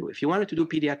thing to do. If you wanted to do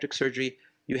pediatric surgery,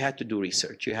 you had to do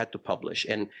research. You had to publish.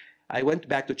 And I went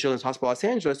back to Children's Hospital Los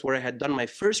Angeles, where I had done my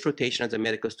first rotation as a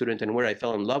medical student and where I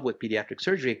fell in love with pediatric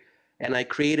surgery. And I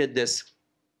created this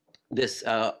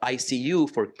ICU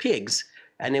for pigs.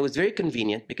 And it was very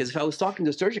convenient because if I was talking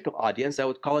to a surgical audience, I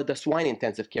would call it the swine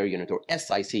intensive care unit, or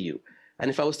SICU.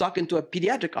 And if I was talking to a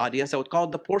pediatric audience, I would call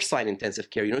it the porcine intensive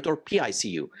care unit, or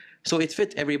PICU. So it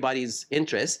fit everybody's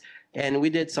interest. And we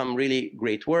did some really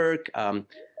great work.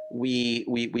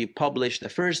 We published the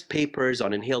first papers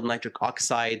on inhaled nitric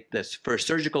oxide, the first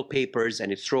surgical papers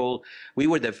and its role. We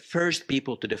were the first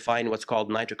people to define what's called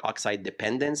nitric oxide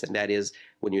dependence, and that is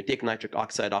when you take nitric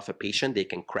oxide off a patient, they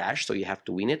can crash, so you have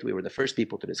to wean it. We were the first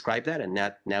people to describe that, and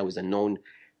that now is a known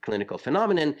clinical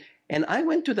phenomenon. And I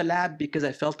went to the lab because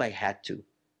I felt I had to,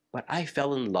 but I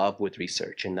fell in love with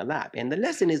research in the lab. And the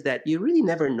lesson is that you really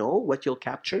never know what you'll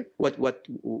capture, what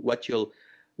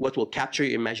will capture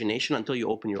your imagination until you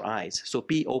open your eyes. So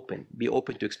be open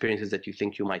to experiences that you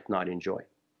think you might not enjoy.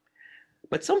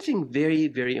 But something very,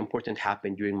 very important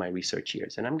happened during my research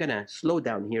years. And I'm gonna slow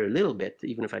down here a little bit,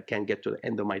 even if I can't get to the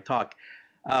end of my talk,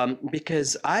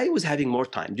 because I was having more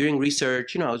time. During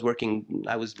research, you know, I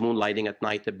was moonlighting at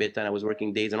night a bit, and I was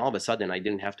working days, and all of a sudden I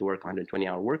didn't have to work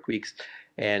 120-hour work weeks,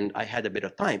 and I had a bit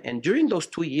of time. And during those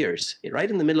 2 years, right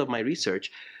in the middle of my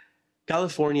research,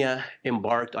 California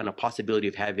embarked on a possibility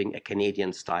of having a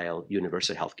Canadian-style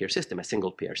universal healthcare system, a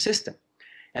single-payer system.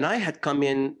 And I had come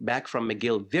in back from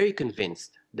McGill very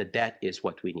convinced that that is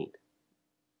what we need,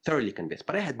 thoroughly convinced.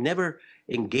 But I had never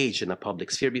engaged in the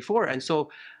public sphere before. And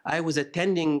so I was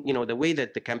attending, you know, the way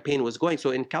that the campaign was going.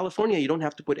 So in California, you don't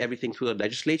have to put everything through the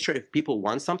legislature. If people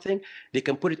want something, they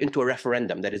can put it into a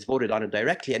referendum that is voted on it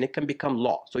directly, and it can become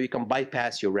law. So you can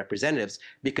bypass your representatives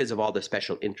because of all the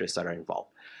special interests that are involved.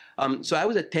 So I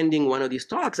was attending one of these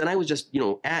talks, and I was just, you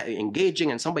know,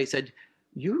 engaging, and somebody said,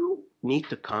 you need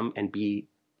to come and be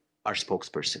our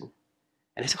spokesperson.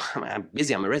 And I said, I'm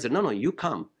busy, I'm a resident. No, you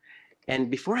come.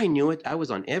 And before I knew it, I was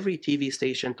on every TV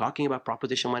station talking about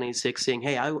Proposition 186, saying,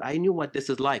 hey, I knew what this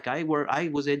is like. I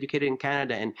was educated in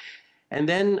Canada. And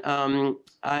then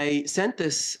I sent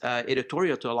this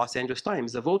editorial to the Los Angeles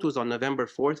Times. The vote was on November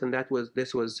 4th, and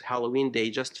this was Halloween Day,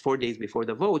 just 4 days before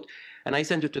the vote. And I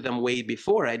sent it to them way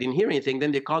before. I didn't hear anything.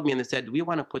 Then they called me and they said, we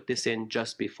want to put this in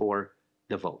just before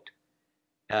the vote.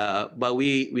 But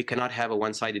we cannot have a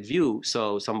one-sided view,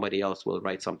 so somebody else will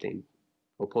write something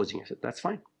opposing. I said, that's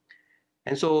fine.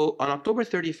 And so on October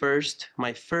 31st,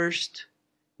 my first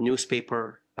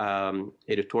newspaper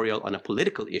editorial on a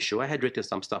political issue, I had written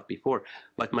some stuff before,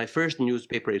 but my first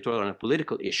newspaper editorial on a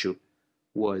political issue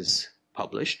was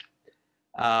published.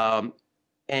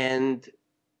 And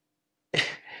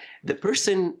the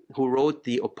person who wrote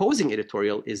the opposing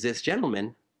editorial is this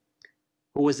gentleman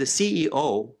who was the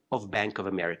CEO of Bank of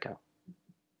America.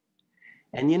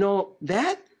 And you know,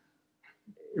 that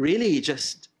really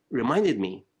just reminded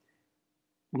me,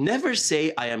 never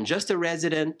say, I am just a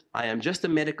resident, I am just a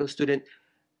medical student.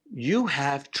 You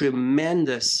have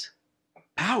tremendous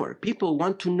power. People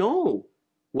want to know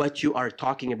what you are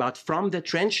talking about from the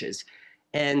trenches.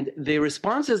 And the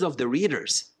responses of the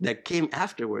readers that came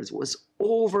afterwards was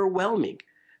overwhelming.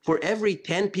 For every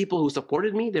 10 people who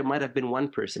supported me, there might have been one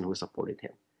person who supported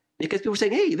him. Because people were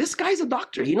saying, hey, this guy's a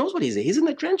doctor. He knows what he's in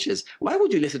the trenches. Why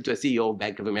would you listen to a CEO of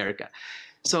Bank of America?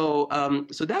 So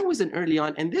that was an early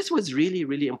on, and this was really,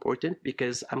 really important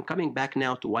because I'm coming back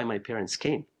now to why my parents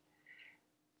came.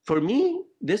 For me,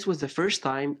 this was the first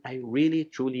time I really,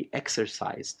 truly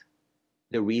exercised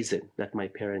the reason that my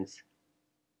parents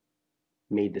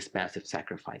made this massive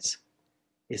sacrifice.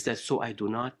 Is that so I do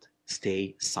not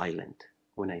stay silent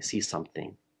when I see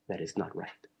something that is not right.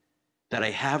 That I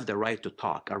have the right to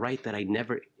talk, a right that I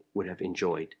never would have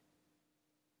enjoyed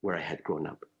where I had grown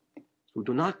up. So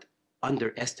do not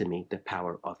underestimate the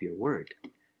power of your word.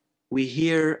 We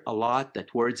hear a lot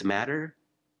that words matter.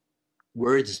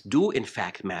 Words do in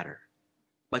fact matter,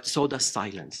 but so does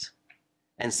silence.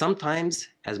 And sometimes,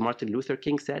 as Martin Luther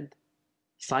King said,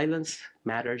 silence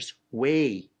matters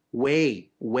way, way,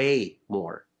 way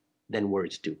more than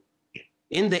words do.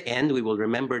 In the end, we will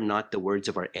remember not the words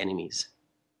of our enemies,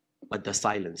 but the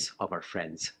silence of our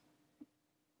friends.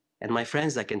 And my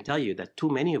friends, I can tell you that too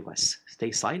many of us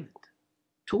stay silent.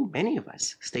 Too many of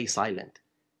us stay silent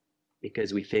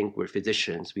because we think we're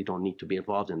physicians, we don't need to be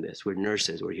involved in this. We're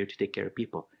nurses, we're here to take care of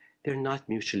people. They're not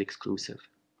mutually exclusive.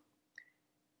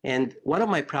 And one of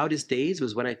my proudest days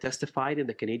was when I testified in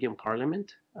the Canadian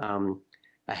Parliament. I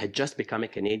had just become a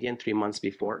Canadian 3 months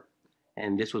before.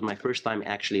 And this was my first time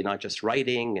actually not just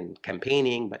writing and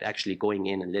campaigning, but actually going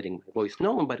in and letting my voice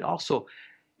known. But also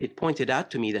it pointed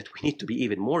out to me that we need to be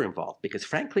even more involved because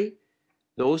frankly,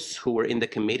 those who were in the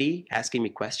committee asking me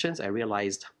questions, I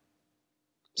realized,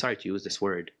 sorry to use this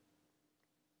word,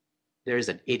 there is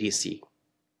an idiocy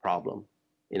problem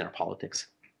in our politics.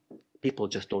 People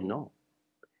just don't know.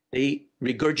 They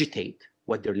regurgitate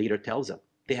what their leader tells them.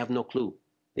 They have no clue.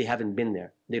 They haven't been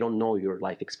there. They don't know your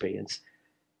life experience.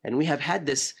 And we have had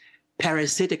this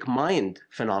parasitic mind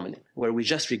phenomenon where we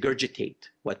just regurgitate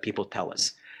what people tell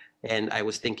us. And I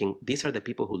was thinking, these are the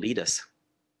people who lead us.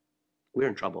 We're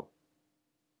in trouble.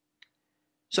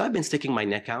 So I've been sticking my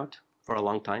neck out for a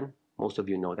long time. Most of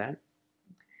you know that.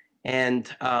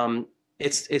 And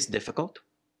it's difficult.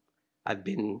 I've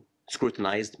been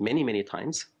scrutinized many, many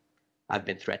times. I've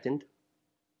been threatened.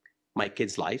 My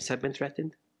kids' lives have been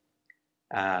threatened.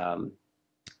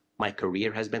 My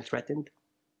career has been threatened.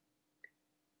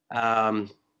 But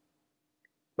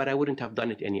I wouldn't have done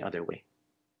it any other way.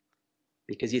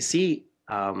 Because you see,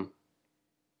 I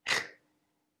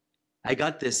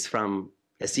got this from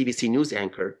a CBC News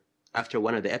anchor after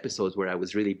one of the episodes where I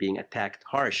was really being attacked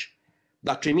harsh.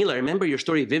 Dr. Emil, I remember your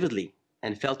story vividly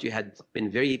and felt you had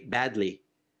been very badly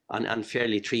and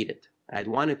unfairly treated. I had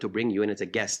wanted to bring you in as a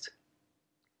guest,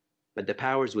 but the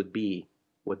powers would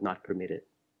not permit it.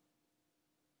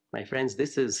 My friends,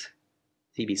 this is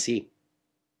CBC.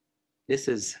 This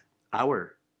is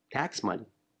our tax money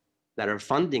that are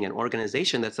funding an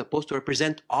organization that's supposed to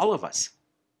represent all of us,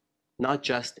 not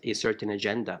just a certain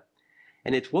agenda.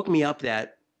 And it woke me up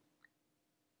that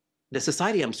the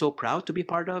society I'm so proud to be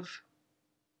part of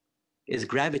is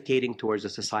gravitating towards the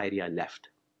society I left,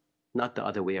 not the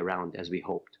other way around as we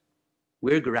hoped.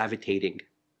 We're gravitating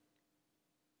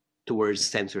towards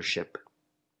censorship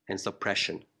and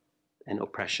suppression and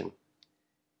oppression.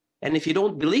 And if you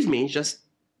don't believe me, just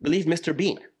believe Mr.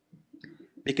 Bean.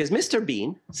 Because Mr.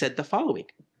 Bean said the following: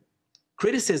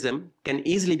 criticism can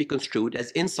easily be construed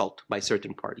as insult by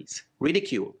certain parties.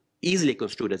 Ridicule, easily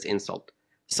construed as insult.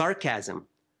 Sarcasm,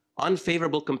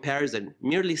 unfavorable comparison,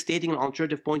 merely stating an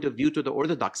alternative point of view to the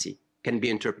orthodoxy can be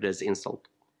interpreted as insult.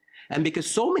 And because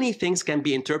so many things can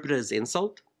be interpreted as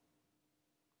insult,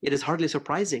 it is hardly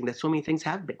surprising that so many things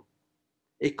have been.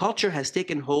 A culture has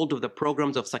taken hold of the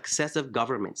programs of successive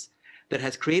governments that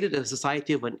has created a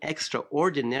society of an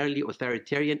extraordinarily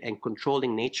authoritarian and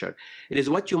controlling nature. It is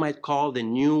what you might call the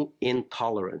new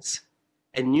intolerance,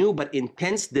 a new but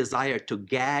intense desire to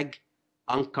gag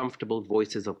uncomfortable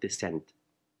voices of dissent.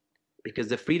 Because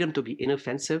the freedom to be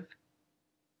inoffensive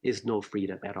is no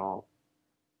freedom at all.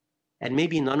 And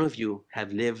maybe none of you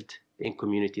have lived in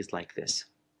communities like this.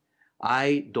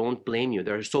 I don't blame you.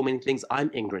 There are so many things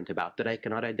I'm ignorant about that I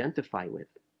cannot identify with.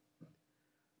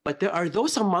 But there are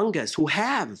those among us who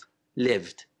have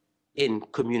lived in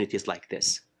communities like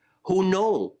this, who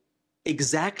know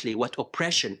exactly what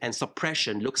oppression and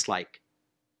suppression looks like,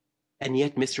 and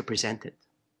yet misrepresent it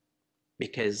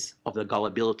because of the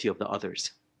gullibility of the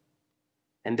others.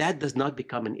 And that does not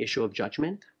become an issue of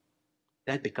judgment.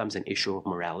 That becomes an issue of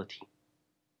morality.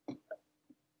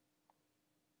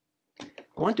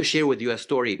 I want to share with you a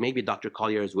story. Maybe Dr.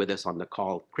 Collier is with us on the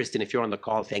call. Kristen, if you're on the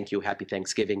call, thank you. Happy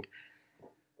Thanksgiving.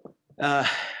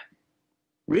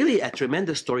 Really a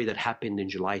tremendous story that happened in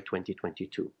July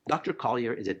 2022. Dr.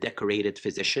 Collier is a decorated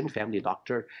physician, family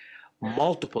doctor,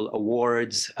 multiple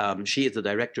awards. She is the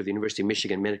director of the University of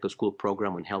Michigan Medical School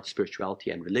program on health,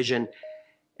 spirituality, and religion.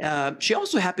 She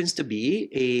also happens to be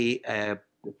a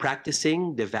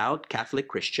practicing, devout Catholic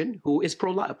Christian who is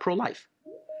pro-life.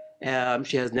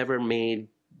 She has never made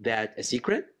that a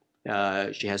secret.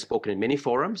 She has spoken in many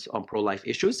forums on pro-life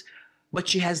issues, but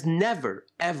she has never,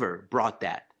 ever brought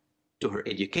that to her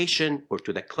education or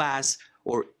to the class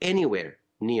or anywhere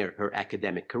near her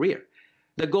academic career.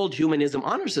 The Gold Humanism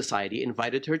Honor Society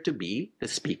invited her to be the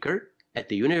speaker at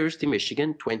the University of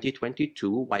Michigan 2022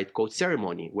 White Coat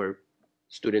Ceremony, where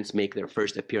students make their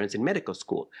first appearance in medical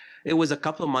school. It was a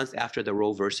couple of months after the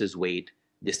Roe versus Wade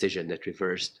decision that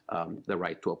reversed the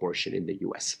right to abortion in the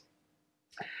US.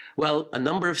 Well, a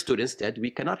number of students said,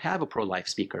 we cannot have a pro-life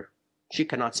speaker. She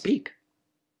cannot speak.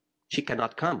 She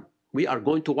cannot come. We are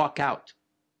going to walk out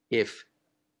if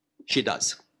she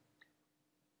does.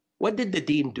 What did the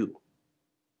dean do?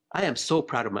 I am so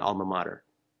proud of my alma mater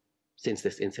since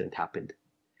this incident happened.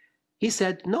 He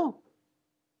said, no.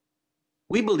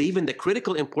 We believe in the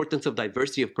critical importance of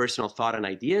diversity of personal thought and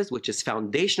ideas, which is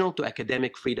foundational to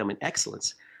academic freedom and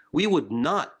excellence. We would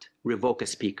not revoke a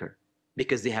speaker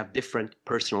because they have different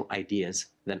personal ideas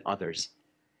than others.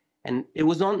 And it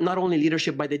was not only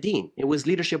leadership by the dean, it was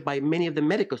leadership by many of the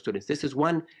medical students. This is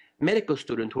one medical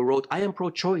student who wrote, I am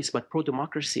pro-choice but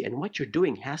pro-democracy, and what you're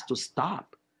doing has to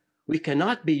stop. We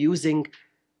cannot be using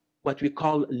what we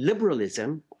call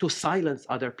liberalism to silence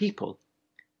other people.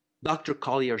 Dr.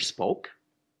 Collier spoke.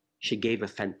 She gave a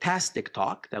fantastic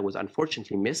talk that was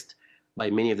unfortunately missed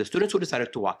by many of the students who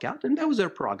decided to walk out, and that was their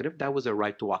prerogative. That was their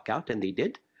right to walk out, and they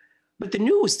did. But the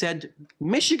news said,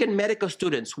 Michigan medical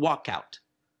students walk out.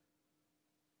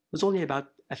 It was only about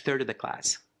a third of the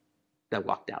class that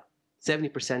walked out.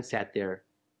 70% sat there,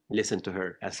 listened to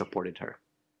her, and supported her.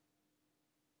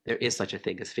 There is such a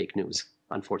thing as fake news,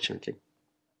 unfortunately.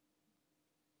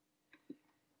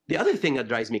 The other thing that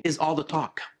drives me is all the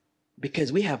talk,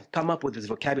 because we have come up with this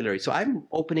vocabulary. So I'm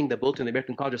opening the bulletin of the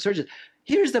American College of Surgeons.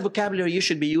 Here's the vocabulary you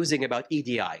should be using about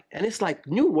EDI. And it's like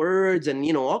new words and,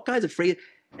 you know, all kinds of phrases.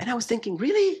 And I was thinking,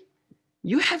 really?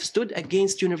 You have stood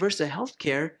against universal health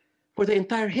care for the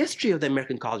entire history of the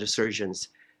American College of Surgeons.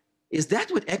 Is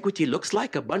that what equity looks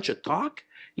like, a bunch of talk?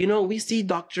 You know, we see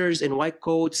doctors in white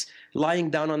coats lying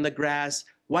down on the grass,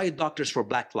 white doctors for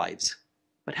black lives.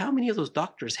 But how many of those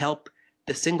doctors help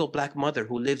the single black mother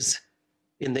who lives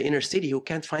in the inner city who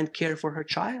can't find care for her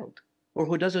child, or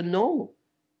who doesn't know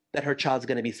that her child's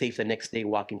going to be safe the next day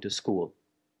walking to school?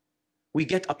 We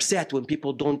get upset when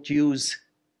people don't use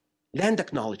land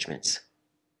acknowledgements.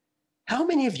 How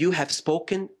many of you have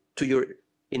spoken to your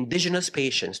indigenous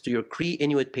patients, to your Cree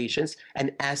Inuit patients,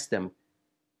 and asked them,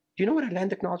 do you know what a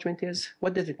land acknowledgement is?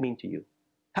 What does it mean to you?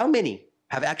 How many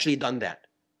have actually done that?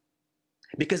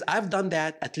 Because I've done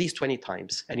that at least 20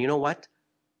 times. And you know what?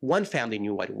 One family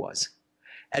knew what it was.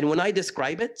 And when I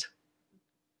describe it,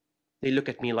 they look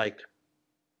at me like,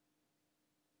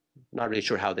 not really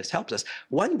sure how this helps us.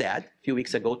 One dad a few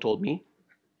weeks ago told me,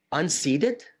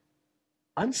 unceded?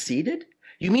 Unceded?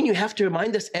 You mean you have to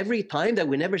remind us every time that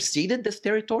we never ceded this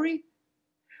territory?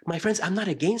 My friends, I'm not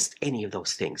against any of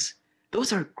those things.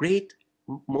 Those are great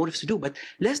motives to do, but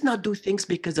let's not do things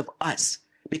because of us,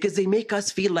 because they make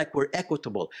us feel like we're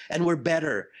equitable and we're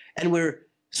better and we're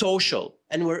social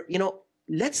and we're, you know,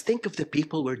 let's think of the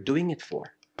people we're doing it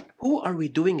for. Who are we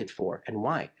doing it for and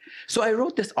why? So I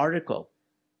wrote this article.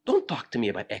 Don't talk to me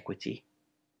about equity.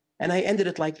 And I ended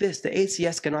it like this. The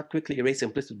ACS cannot quickly erase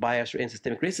implicit bias or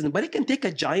systemic racism, but it can take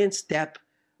a giant step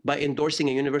by endorsing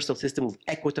a universal system of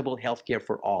equitable healthcare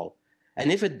for all.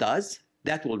 And if it does,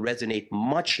 that will resonate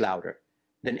much louder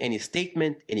than any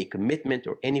statement, any commitment,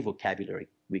 or any vocabulary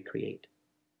we create.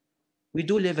 We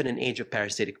do live in an age of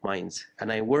parasitic minds,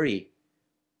 and I worry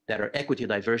that our equity,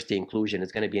 diversity, inclusion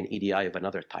is going to be an EDI of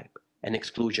another type, an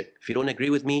exclusion. If you don't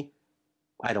agree with me,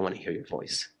 I don't want to hear your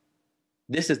voice.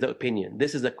 This is the opinion.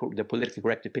 This is the politically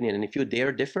correct opinion. And if you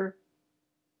dare differ,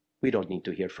 we don't need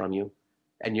to hear from you,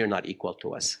 and you're not equal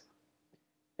to us.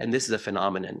 And this is a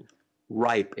phenomenon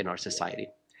ripe in our society.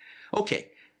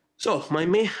 Okay, so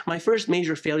my first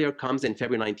major failure comes in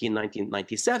February 19,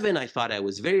 1997. I thought I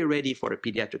was very ready for a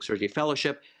pediatric surgery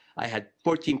fellowship. I had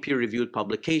 14 peer-reviewed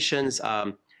publications.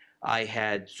 I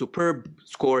had superb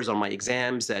scores on my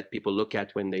exams that people look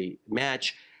at when they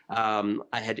match.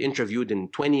 I had interviewed in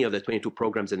 20 of the 22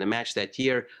 programs in the match that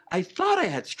year. I thought I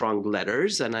had strong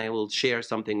letters, and I will share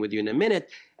something with you in a minute.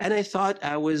 And I thought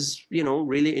I was, you know,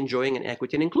 really enjoying an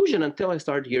equity and inclusion until I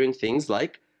started hearing things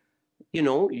like, you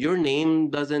know, your name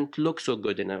doesn't look so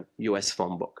good in a US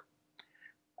phone book.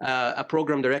 A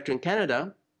program director in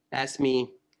Canada asked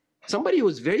me, somebody who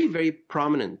was very, very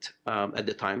prominent at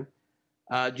the time,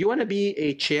 do you want to be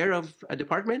a chair of a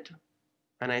department?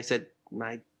 And I said,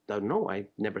 I don't know. I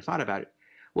never thought about it.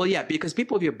 Well, yeah, because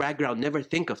people of your background never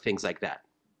think of things like that.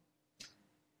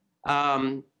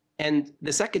 And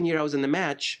the second year I was in the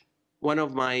match, one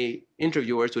of my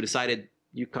interviewers who decided,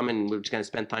 you come in, we're just going to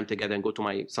spend time together and go to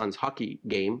my son's hockey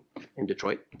game in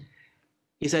Detroit.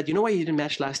 He said, you know why you didn't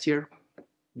match last year?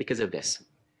 Because of this.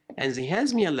 And he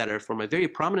hands me a letter from a very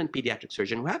prominent pediatric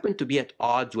surgeon who happened to be at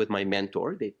odds with my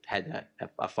mentor. They had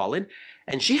a fall-in.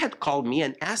 And she had called me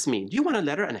and asked me, do you want a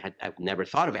letter? And I've never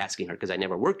thought of asking her because I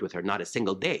never worked with her, not a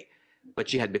single day. But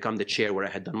she had become the chair where I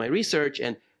had done my research.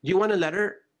 And do you want a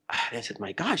letter? And I said,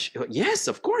 my gosh, yes,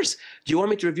 of course. Do you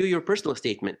want me to review your personal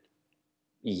statement?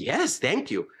 Yes,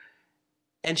 thank you.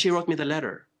 And she wrote me the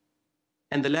letter.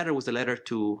 And the letter was a letter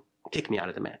to kick me out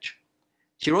of the match.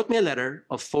 She wrote me a letter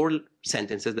of 4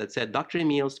 sentences that said, Dr.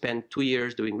 Emile spent 2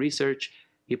 years doing research.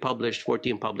 He published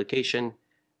 14 publications.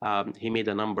 He made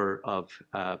a number of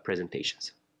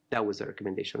presentations. That was the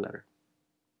recommendation letter.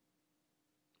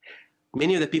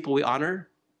 Many of the people we honor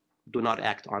do not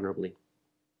act honorably.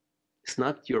 It's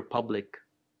not your public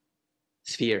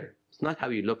sphere. It's not how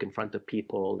you look in front of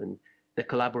people and the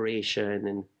collaboration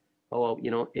and, oh, you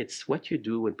know, it's what you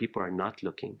do when people are not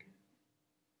looking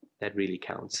that really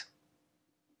counts.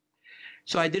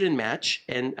 So I didn't match,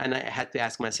 and I had to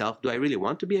ask myself, do I really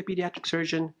want to be a pediatric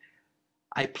surgeon?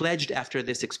 I pledged after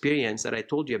this experience that I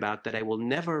told you about that I will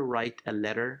never write a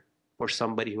letter for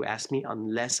somebody who asks me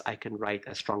unless I can write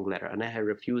a strong letter. And I have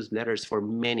refused letters for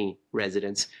many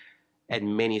residents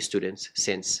and many students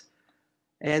since.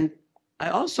 And I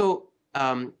also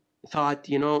thought,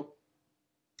 you know,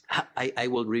 I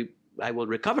will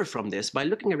recover from this by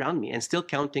looking around me and still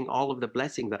counting all of the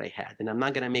blessings that I had. And I'm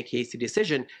not going to make a hasty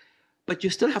decision, but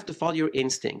you still have to follow your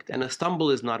instinct. And a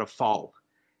stumble is not a fall.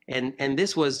 And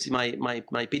this was my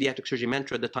pediatric surgery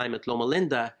mentor at the time at Loma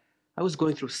Linda. I was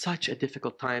going through such a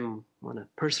difficult time on a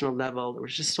personal level. There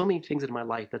was just so many things in my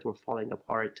life that were falling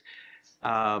apart.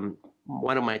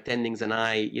 One of my attendings and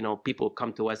I, you know, people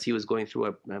come to us. He was going through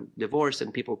a divorce,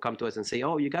 and people come to us and say,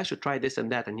 "Oh, you guys should try this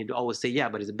and that." And he'd always say, "Yeah,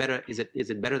 but is it better? Is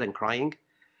it better than crying?"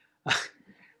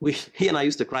 He and I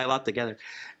used to cry a lot together,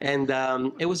 and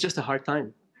it was just a hard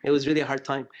time. It was really a hard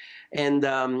time, and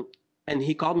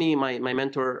he called me, my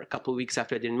mentor, a couple of weeks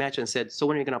after I didn't match, and said, "So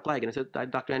when are you going to apply again?" I said,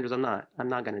 "Dr. Andrews, I'm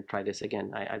not going to try this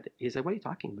again." He said, "What are you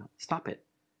talking about? Stop it.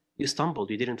 You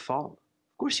stumbled. You didn't fall.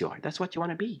 Of course you are. That's what you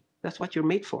want to be. That's what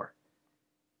you're made for."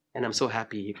 And I'm so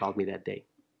happy he called me that day.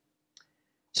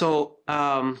 So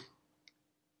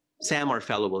Sam, our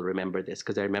fellow, will remember this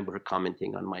because I remember her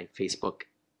commenting on my Facebook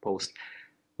post.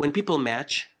 When people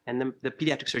match, and the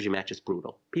pediatric surgery match is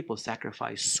brutal. People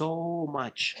sacrifice so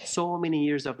much, so many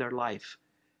years of their life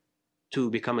to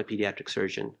become a pediatric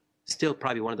surgeon. Still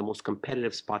probably one of the most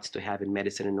competitive spots to have in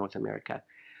medicine in North America.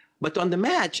 But on the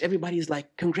match, everybody's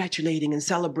like congratulating and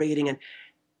celebrating. And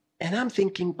I'm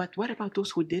thinking, but what about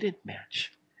those who didn't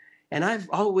match? And I've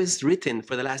always written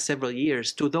for the last several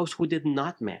years to those who did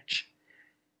not match.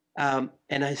 And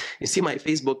you see my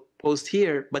Facebook post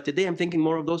here, but today I'm thinking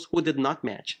more of those who did not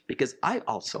match, because I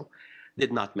also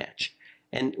did not match.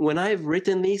 And when I've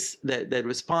written these, the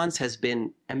response has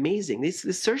been amazing.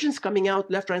 These surgeons coming out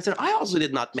left, right, and center, I also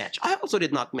did not match. I also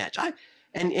did not match.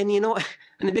 And you know,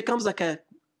 and it becomes like a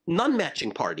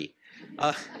non-matching party.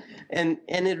 And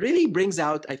it really brings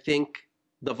out, I think,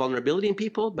 the vulnerability in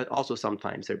people, but also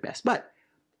sometimes their best. But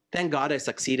thank God I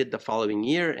succeeded the following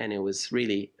year, and it was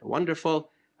really wonderful.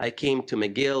 I came to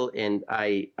McGill, and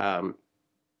I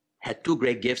had 2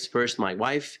 great gifts. First, my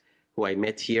wife, who I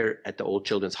met here at the Old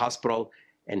Children's Hospital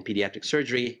and pediatric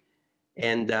surgery.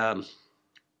 And,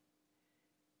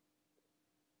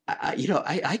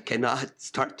 I cannot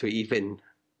start to even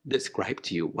describe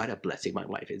to you what a blessing my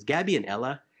wife is. Gabby and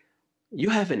Ella, you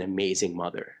have an amazing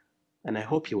mother, and I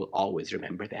hope you will always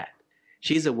remember that.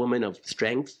 She's a woman of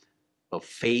strength, of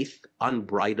faith,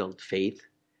 unbridled faith,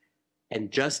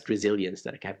 and just resilience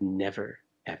that I have never,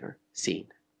 ever seen.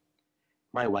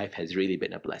 My wife has really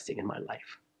been a blessing in my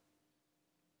life.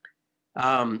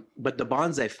 But the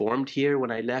bonds I formed here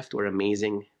when I left were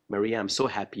amazing. Maria, I'm so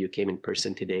happy you came in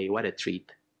person today. What a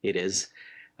treat it is.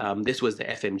 This was the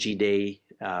FMG day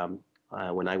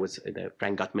when I was the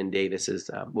Frank Gutman day. This is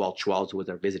Walt Schwalz, who was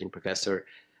our visiting professor,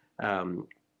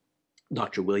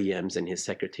 Dr. Williams and his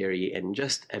secretary, and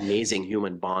just amazing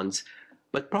human bonds.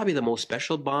 But probably the most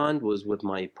special bond was with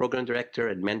my program director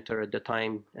and mentor at the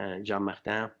time, Jean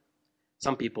Martin.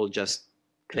 Some people just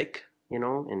click, you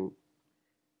know, and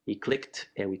he clicked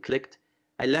and we clicked.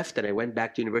 I left and I went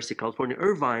back to University of California,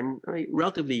 Irvine, a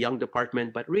relatively young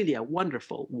department, but really a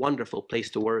wonderful, wonderful place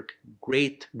to work.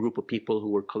 Great group of people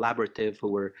who were collaborative, who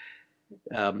were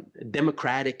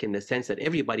democratic in the sense that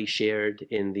everybody shared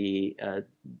in the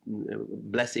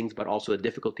blessings, but also the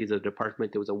difficulties of the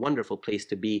department. It was a wonderful place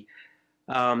to be.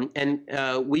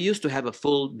 We used to have a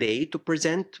full day to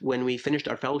present when we finished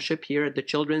our fellowship here at the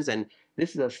Children's. And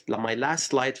this is my last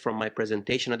slide from my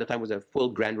presentation at the time. Was a full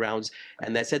grand rounds.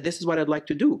 And I said, this is what I'd like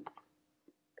to do.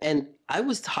 And I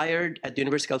was hired at the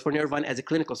University of California, Irvine as a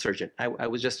clinical surgeon. I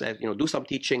was just, do some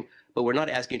teaching, but we're not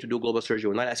asking you to do global surgery.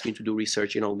 We're not asking you to do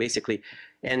research, basically.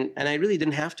 And I really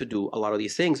didn't have to do a lot of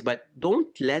these things, but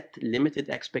don't let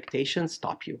limited expectations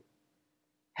stop you.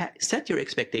 Set your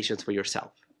expectations for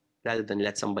yourself rather than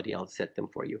let somebody else set them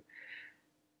for you.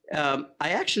 I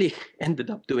actually ended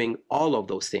up doing all of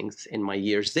those things in my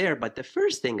years there, but the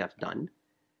first thing I've done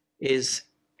is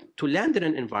to land in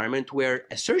an environment where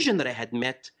a surgeon that I had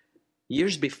met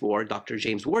years before, Dr.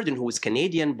 James Worden, who was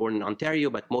Canadian, born in Ontario,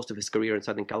 but most of his career in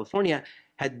Southern California,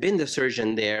 had been the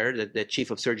surgeon there, the chief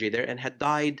of surgery there, and had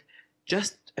died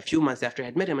just a few months after I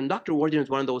had met him. And Dr. Worden was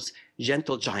one of those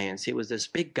gentle giants. He was this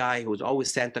big guy who was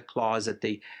always Santa Claus at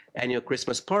the annual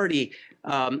Christmas party,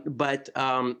 but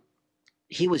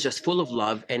he was just full of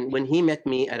love. And when he met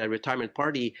me at a retirement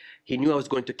party, he knew I was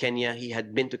going to Kenya. He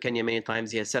had been to Kenya many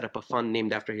times. He had set up a fund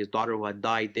named after his daughter who had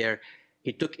died there.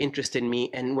 He took interest in me.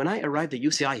 And when I arrived at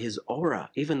UCI, his aura,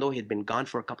 even though he had been gone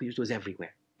for a couple of years, was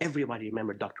everywhere. Everybody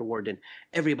remembered Dr. Worden.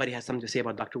 Everybody had something to say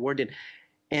about Dr. Worden.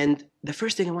 And the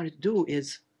first thing I wanted to do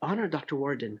is honor Dr.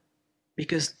 Worden,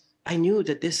 because I knew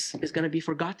that this is going to be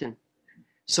forgotten.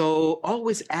 So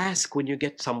always ask when you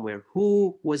get somewhere,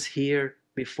 who was here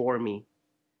before me?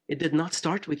 It did not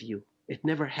start with you. It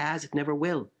never has. It never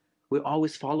will. We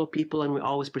always follow people and we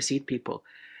always precede people.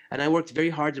 And I worked very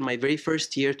hard in my very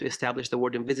first year to establish the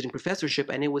Worden Visiting Professorship,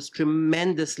 and it was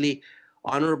tremendously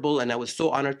honorable. And I was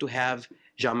so honored to have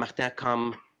Jean-Martin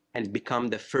come and become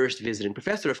the first visiting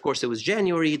professor. Of course, it was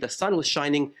January, the sun was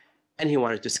shining, and he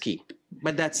wanted to ski.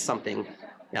 But that's something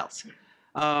else.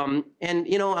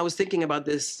 I was thinking about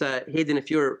this, Hayden,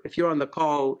 if you're on the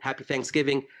call, happy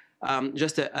Thanksgiving.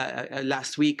 Just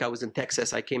last week, I was in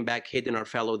Texas. I came back. Hayden, our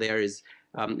fellow there, is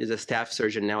a staff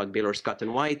surgeon now at Baylor Scott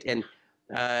and White.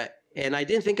 And I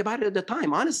didn't think about it at the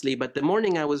time, honestly. But the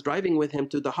morning I was driving with him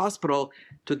to the hospital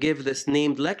to give this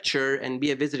named lecture and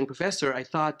be a visiting professor, I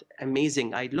thought,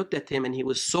 amazing. I looked at him and he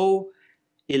was so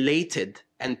elated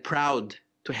and proud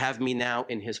to have me now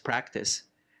in his practice.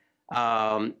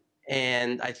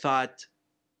 And I thought,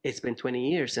 it's been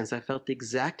 20 years since I felt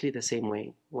exactly the same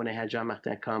way when I had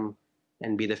Jean-Martin come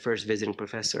and be the first visiting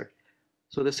professor.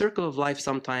 So the circle of life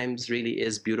sometimes really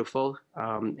is beautiful,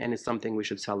 and it's something we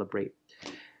should celebrate.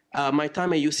 My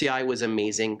time at UCI was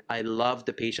amazing. I loved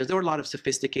the patients. There were a lot of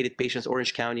sophisticated patients.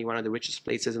 Orange County, one of the richest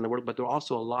places in the world, but there were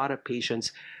also a lot of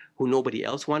patients who nobody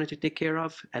else wanted to take care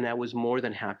of, and I was more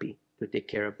than happy to take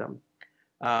care of them.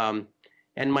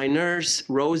 And my nurse,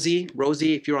 Rosie,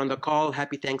 if you're on the call,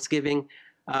 happy Thanksgiving,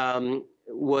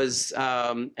 was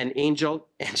an angel,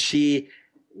 and she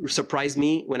surprised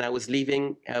me when I was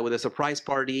leaving with a surprise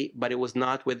party, but it was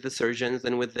not with the surgeons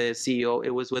and with the CEO,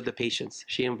 it was with the patients.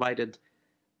 She invited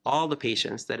all the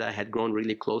patients that I had grown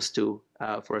really close to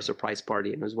for a surprise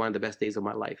party, and it was one of the best days of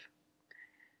my life.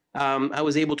 I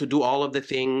was able to do all of the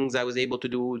things. I was able to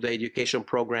do the education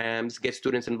programs, get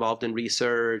students involved in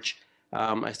research.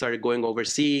 I started going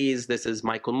overseas. This is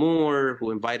Michael Moore,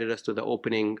 who invited us to the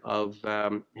opening of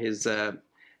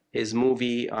his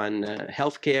movie on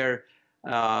healthcare.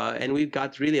 And we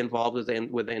got really involved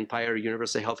with the entire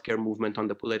universal healthcare movement on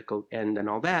the political end and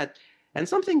all that. And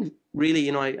something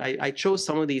really, I chose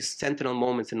some of these sentinel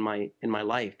moments in my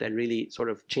life that really sort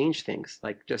of changed things.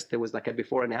 There was like a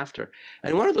before and after.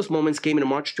 And one of those moments came in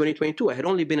March 2022. I had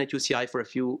only been at UCI for a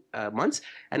few months,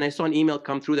 and I saw an email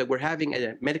come through that we're having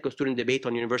a medical student debate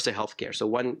on universal healthcare. So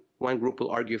one group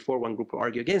will argue for, one group will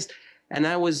argue against. And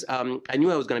I knew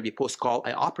I was going to be post-call.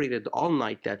 I operated all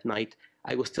night that night.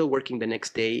 I was still working the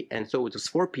next day, and so it was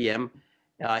 4 p.m.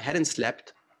 I hadn't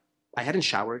slept. I hadn't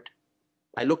showered.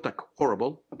 I looked like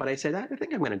horrible, but I said, I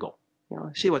think I'm going to go,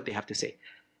 see what they have to say.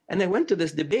 And I went to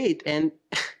this debate, and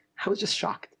I was just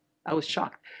shocked. I was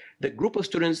shocked. The group of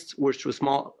students, which was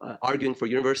small, arguing for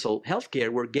universal healthcare,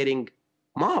 were getting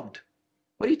mobbed.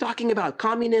 What are you talking about?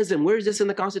 Communism? Where is this in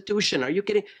the Constitution? Are you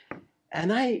kidding?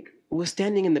 And I was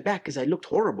standing in the back because I looked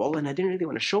horrible, and I didn't really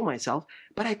want to show myself,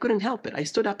 but I couldn't help it. I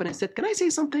stood up and I said, can I say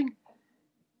something?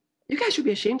 You guys should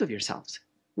be ashamed of yourselves.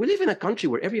 We live in a country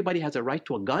where everybody has a right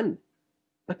to a gun,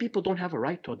 but people don't have a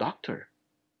right to a doctor.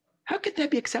 How could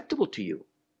that be acceptable to you?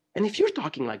 And if you're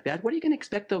talking like that, what are you going to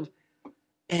expect of?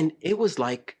 And it was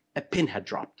like a pin had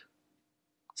dropped.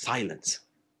 Silence.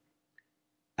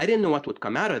 I didn't know what would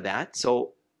come out of that,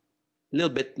 so little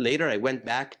bit later, I went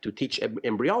back to teach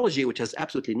embryology, which has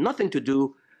absolutely nothing to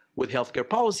do with healthcare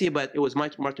policy, but it was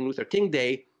Martin Luther King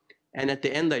Day. And at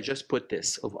the end, I just put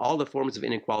this: of all the forms of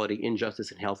inequality,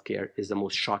 injustice in healthcare is the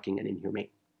most shocking and inhumane.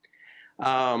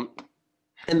 And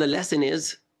the lesson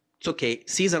is, it's okay,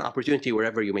 seize an opportunity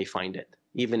wherever you may find it,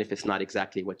 even if it's not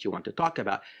exactly what you want to talk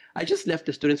about. I just left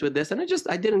the students with this, and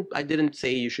I didn't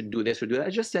say you should do this or do that.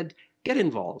 I just said, get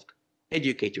involved,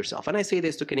 educate yourself. And I say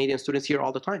this to Canadian students here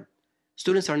all the time.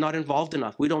 Students are not involved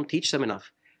enough. We don't teach them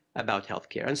enough about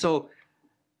healthcare. And so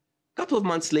a couple of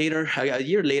months later, a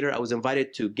year later, I was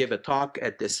invited to give a talk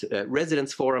at this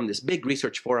residence forum, this big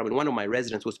research forum, and one of my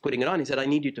residents was putting it on. He said, I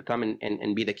need you to come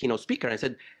and be the keynote speaker. And I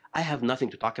said, I have nothing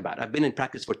to talk about. I've been in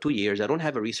practice for 2 years. I don't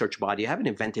have a research body. I haven't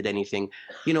invented anything.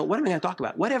 You know, what am I going to talk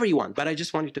about? Whatever you want, but I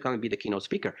just want you to come and be the keynote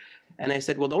speaker. And I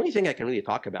said, well, the only thing I can really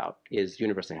talk about is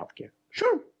universal healthcare.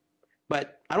 Sure.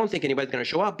 But I don't think anybody's going to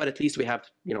show up, but at least we have,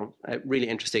 you know, a really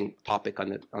interesting topic on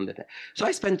the thing. So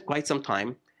I spent quite some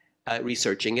time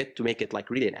researching it to make it like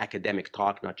really an academic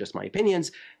talk, not just my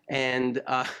opinions. And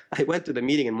I went to the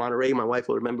meeting in Monterey, my wife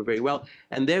will remember very well,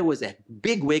 and there was a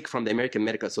big wig from the American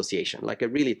Medical Association, like a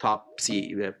really top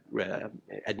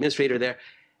administrator there.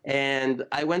 And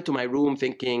I went to my room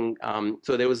thinking,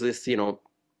 so there was this, you know,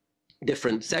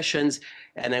 different sessions,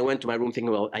 and I went to my room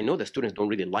thinking, well, I know the students don't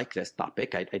really like this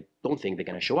topic. I don't think they're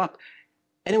going to show up.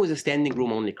 And it was a standing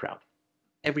room only crowd.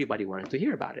 Everybody wanted to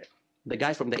hear about it. The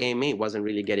guy from the AMA wasn't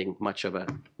really getting much of a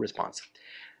response.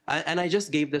 And I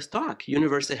just gave this talk,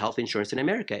 Universal Health Insurance in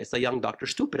America. It's a young Dr.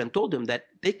 Stupid, and told them that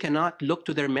they cannot look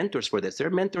to their mentors for this.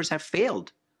 Their mentors have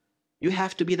failed. You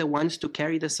have to be the ones to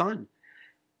carry this on.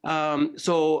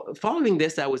 So following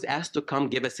this, I was asked to come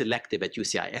give a selective at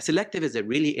UCI. A selective is a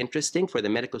really interesting for the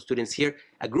medical students here.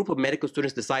 A group of medical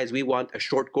students decides we want a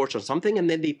short course on something, and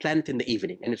then they plan it in the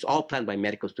evening. And it's all planned by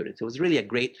medical students. It was really a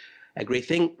great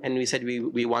thing. And we said,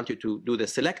 we want you to do the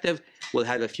selective. We'll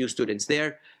have a few students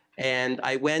there. And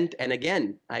I went, and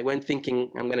again, I went thinking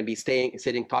I'm going to be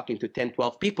sitting, talking to 10,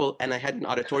 12 people. And I had an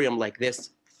auditorium like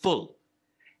this full.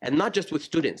 And not just with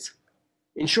students,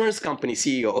 insurance company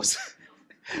CEOs,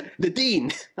 the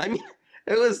dean. I mean,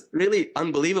 it was really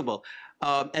unbelievable.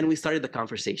 And we started the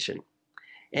conversation.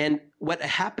 And what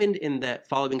happened in the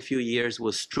following few years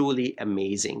was truly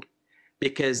amazing,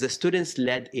 because the students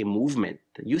led a movement.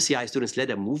 The UCI students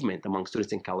led a movement among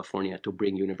students in California to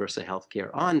bring universal health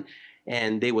care on.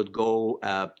 And they would go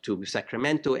to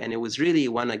Sacramento. And it was really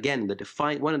one of the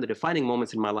defining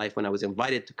moments in my life when I was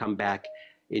invited to come back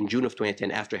in June of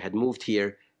 2010 after I had moved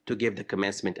here to give the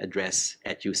commencement address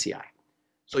at UCI.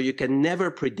 So you can never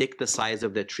predict the size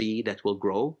of the tree that will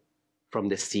grow from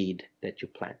the seed that you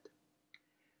plant.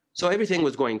 So everything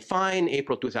was going fine.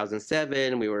 April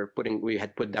 2007, we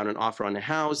had put down an offer on a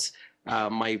house.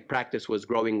 My practice was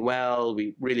growing well.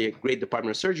 We really a great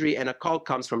department of surgery. And a call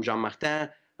comes from Jean Martin.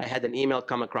 I had an email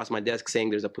come across my desk saying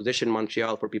there's a position in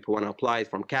Montreal for people who want to apply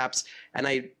from CAPS. And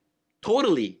I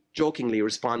totally jokingly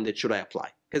responded, should I apply?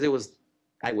 Because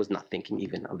I was not thinking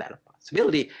even of that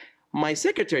possibility. My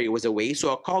secretary was away,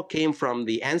 so a call came from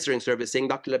the answering service saying,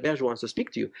 Dr. Leberge wants to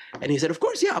speak to you. And he said, of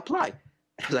course, yeah, apply.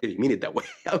 I was like, I didn't mean it that way.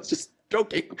 I was just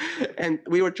joking. And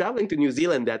we were traveling to New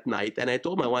Zealand that night, and I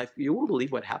told my wife, you won't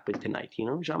believe what happened tonight. You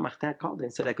know, Jean Martin called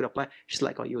and said I could apply. She's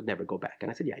like, oh, you would never go back.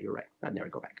 And I said, yeah, you're right. I'd never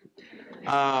go back.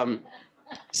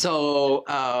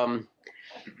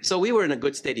 So we were in a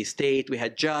good steady state. We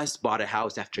had just bought a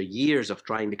house after years of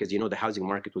trying, because, you know, the housing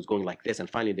market was going like this. And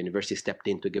finally, the university stepped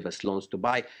in to give us loans to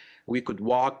buy. We could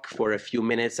walk for a few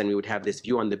minutes and we would have this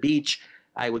view on the beach.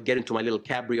 I would get into my little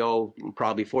cabrio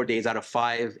probably 4 days out of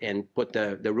 5 and put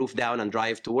the roof down and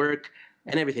drive to work,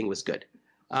 and everything was good.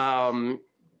 But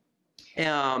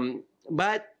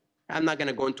I'm not going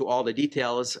to go into all the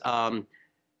details. The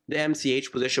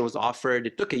MCH position was offered.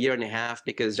 It took a year and a half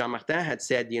because Jean Martin had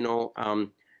said, you know,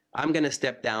 I'm going to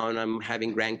step down. I'm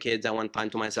having grandkids. I want time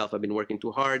to myself. I've been working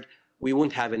too hard. We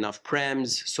won't have enough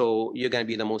prems, so you're going to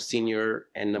be the most senior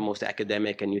and the most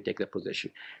academic, and you take the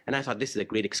position. And I thought, this is a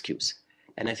great excuse.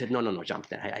 And I said, no, Jean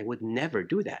Martin, I would never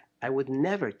do that. I would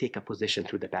never take a position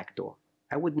through the back door.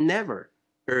 I would never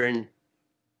earn,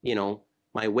 you know,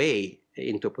 my way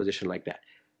into a position like that.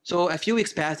 So a few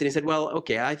weeks passed, and he said, well,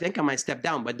 okay, I think I might step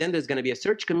down, but then there's going to be a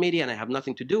search committee, and I have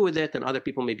nothing to do with it, and other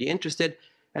people may be interested.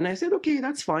 And I said, okay,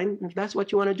 that's fine. If that's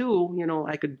what you want to do, you know,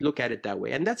 I could look at it that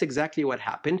way. And that's exactly what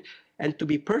happened. And to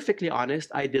be perfectly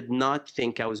honest, I did not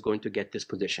think I was going to get this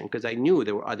position, because I knew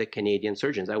there were other Canadian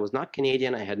surgeons. I was not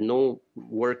Canadian. I had no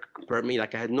work permit.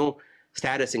 Like, I had no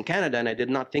status in Canada, and I did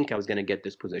not think I was going to get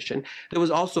this position. There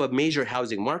was also a major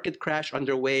housing market crash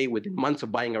underway. Within months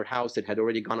of buying our house, it had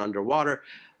already gone underwater.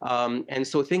 And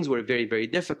so things were very, very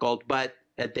difficult. But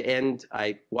at the end,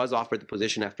 I was offered the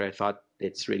position after I thought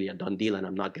it's really a done deal and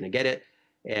I'm not going to get it.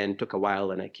 And took a while,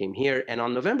 and I came here. And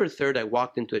on November 3rd, I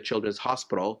walked into a children's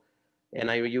hospital. And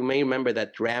you may remember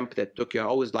that ramp that took you. I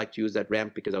always like to use that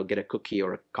ramp because I'll get a cookie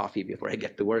or a coffee before I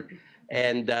get to work.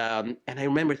 And I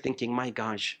remember thinking, my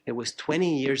gosh, it was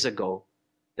 20 years ago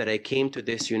that I came to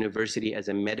this university as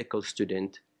a medical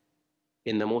student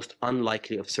in the most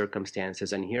unlikely of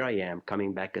circumstances. And here I am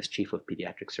coming back as chief of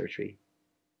pediatric surgery.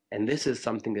 And this is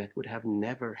something that would have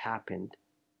never happened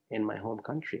in my home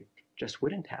country. Just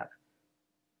wouldn't have,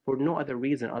 for no other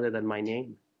reason other than my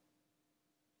name.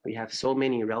 We have so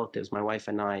many relatives, my wife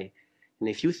and I. And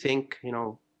if you think, you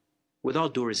know, with all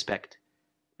due respect,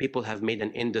 people have made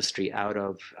an industry out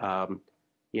of,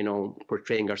 you know,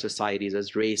 portraying our societies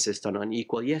as racist and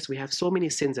unequal. Yes, we have so many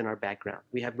sins in our background.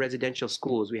 We have residential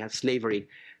schools, we have slavery.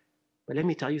 But let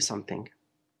me tell you something.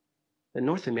 The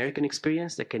North American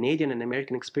experience, the Canadian and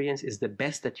American experience is the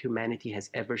best that humanity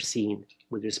has ever seen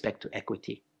with respect to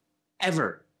equity.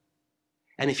 Ever.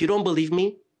 And if you don't believe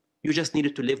me, you just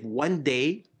needed to live one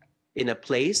day in a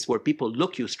place where people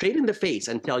look you straight in the face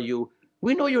and tell you,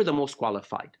 we know you're the most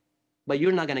qualified, but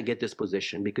you're not going to get this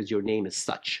position because your name is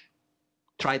such.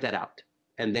 Try that out,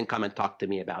 and then come and talk to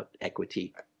me about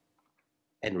equity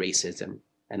and racism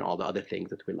and all the other things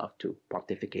that we love to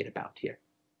pontificate about here.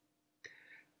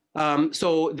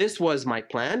 So this was my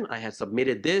plan. I had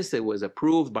submitted this. It was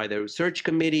approved by the research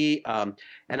committee. And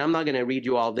I'm not going to read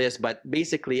you all this, but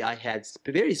basically I had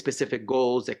very specific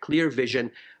goals, a clear vision.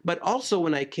 But also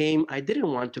when I came, I didn't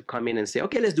want to come in and say,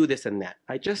 okay, let's do this and that.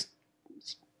 I just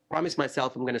promised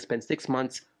myself I'm going to spend 6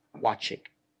 months watching.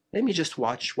 Let me just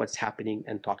watch what's happening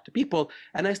and talk to people.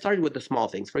 And I started with the small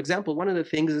things. For example, one of the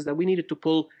things is that we needed to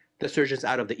pull the surgeons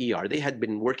out of the ER. They had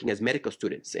been working as medical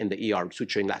students in the ER,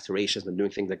 suturing lacerations and doing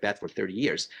things like that for 30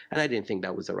 years. And I didn't think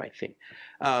that was the right thing.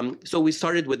 So we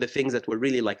started with the things that were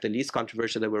really like the least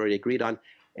controversial that we already agreed on.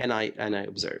 And I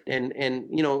observed. And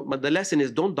you know, but the lesson is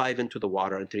don't dive into the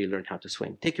water until you learn how to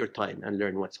swim. Take your time and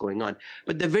learn what's going on.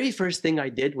 But the very first thing I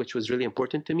did, which was really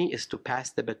important to me, is to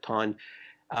pass the baton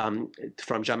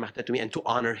from Jean-Martin to me and to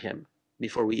honor him.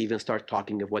 Before we even start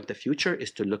talking of what the future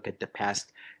is, to look at the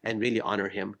past and really honor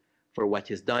him for what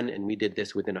he's done. And we did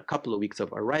this within a couple of weeks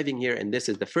of arriving here. And this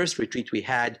is the first retreat we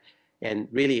had. And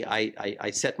really,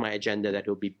 I set my agenda that it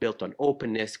will be built on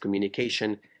openness,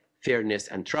 communication, fairness,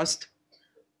 and trust.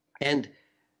 And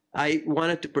I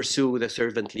wanted to pursue the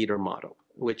servant leader model,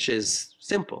 which is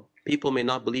simple. People may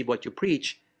not believe what you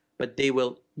preach, but they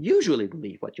will usually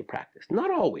believe what you practice.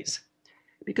 Not always.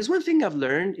 Because one thing I've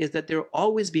learned is that there will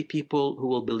always be people who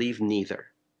will believe neither,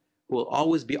 who will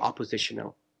always be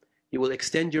oppositional. You will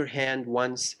extend your hand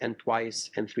once and twice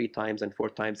and 3 times and 4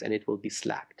 times, and it will be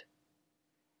slapped.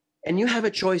 And you have a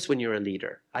choice when you're a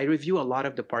leader. I review a lot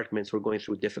of departments who are going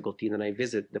through difficulties, and I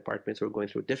visit departments who are going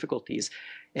through difficulties.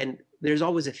 And there's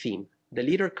always a theme. The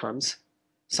leader comes,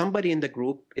 somebody in the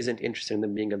group isn't interested in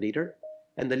them being a leader,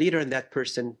 and the leader and that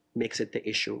person makes it the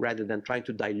issue rather than trying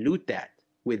to dilute that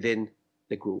within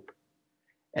the group.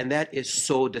 And that is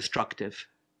so destructive,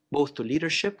 both to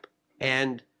leadership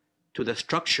and to the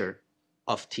structure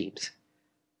of teams.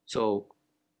 So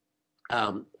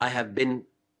I have been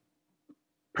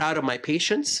proud of my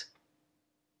patients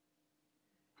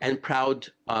and proud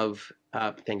of,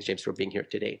 thanks James for being here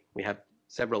today. We have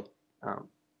several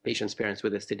patients' parents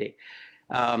with us today.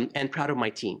 And proud of my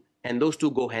team. And those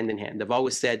two go hand in hand. I've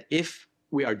always said, if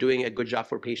we are doing a good job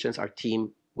for patients, our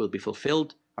team will be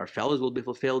fulfilled, our fellows will be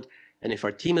fulfilled, and if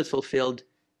our team is fulfilled,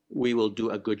 we will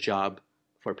do a good job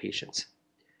for patients.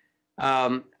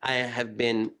 I have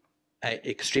been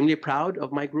extremely proud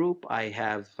of my group. I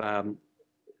have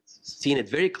seen it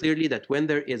very clearly that when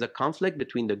there is a conflict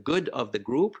between the good of the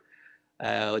group,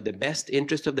 the best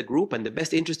interest of the group, and the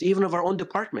best interest even of our own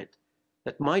department,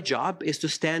 that my job is to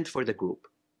stand for the group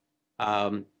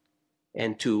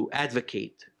and to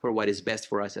advocate for what is best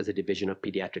for us as a division of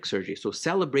pediatric surgery. So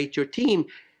celebrate your team,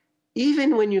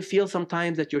 even when you feel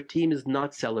sometimes that your team is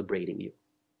not celebrating you.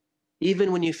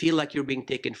 Even when you feel like you're being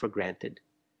taken for granted.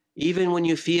 Even when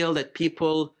you feel that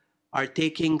people are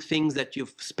taking things that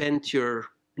you've spent your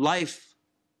life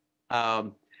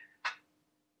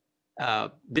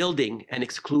building and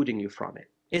excluding you from it.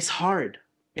 It's hard.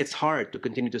 It's hard to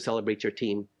continue to celebrate your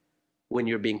team when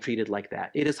you're being treated like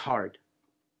that. It is hard.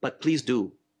 But please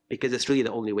do, because it's really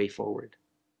the only way forward.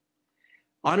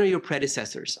 Honor your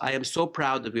predecessors. I am so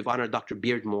proud that we've honored Dr.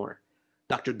 Beardmore,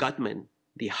 Dr. Gutman,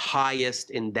 the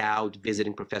highest endowed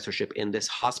visiting professorship in this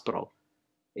hospital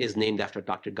is named after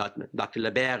Dr. Gutman. Dr.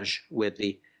 Laberge with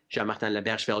the Jean-Martin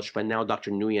Laberge Fellowship, and now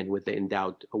Dr. Nguyen with the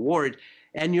endowed award,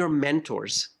 and your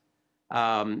mentors.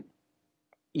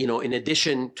 You know, in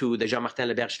addition to the Jean-Martin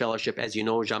Laberge Fellowship, as you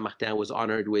know, Jean-Martin was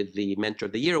honored with the Mentor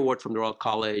of the Year Award from the Royal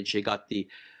College. He got the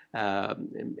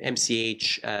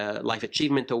MCH Life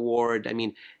Achievement Award. I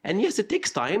mean, and yes, it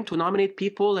takes time to nominate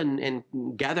people and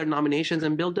gather nominations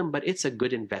and build them, but it's a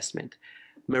good investment.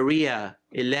 Maria,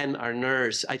 Hélène, our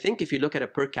nurse, I think if you look at a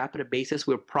per capita basis,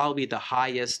 we're probably the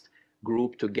highest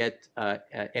group to get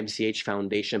MCH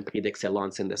Foundation Prix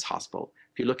d'Excellence in this hospital.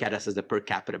 If you look at us as a per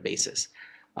capita basis.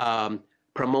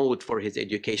 Promote for his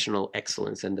educational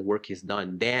excellence and the work he's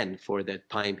done. Dan, for the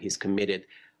time he's committed,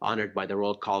 honored by the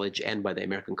Royal College and by the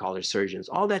American College of Surgeons.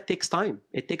 All that takes time.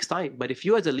 It takes time. But if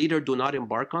you as a leader do not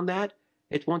embark on that,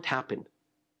 it won't happen.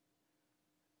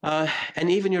 And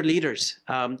even your leaders,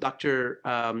 Dr.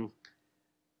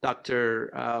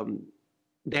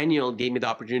 Daniel gave me the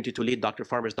opportunity to lead Dr.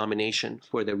 Farmer's nomination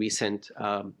for the recent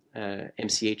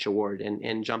MCH award.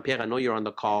 And Jean-Pierre, I know you're on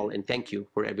the call, and thank you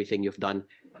for everything you've done.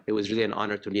 It was really an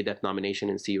honor to lead that nomination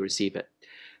and see you receive it.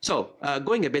 So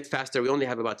going a bit faster, we only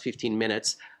have about 15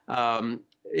 minutes.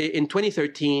 In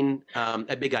 2013,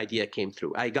 a big idea came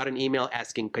through. I got an email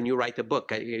asking, can you write a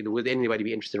book? Would anybody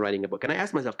be interested in writing a book? And I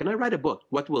asked myself, can I write a book?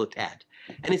 What will it add?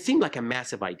 And it seemed like a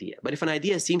massive idea. But if an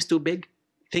idea seems too big,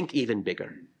 think even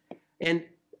bigger. And,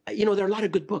 you know, there are a lot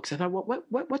of good books. I thought, well,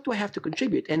 what do I have to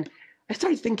contribute? And I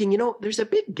started thinking, you know, there's a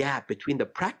big gap between the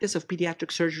practice of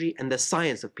pediatric surgery and the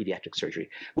science of pediatric surgery.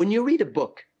 When you read a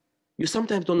book, you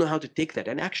sometimes don't know how to take that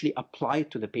and actually apply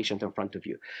it to the patient in front of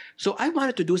you. So I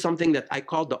wanted to do something that I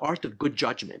call the art of good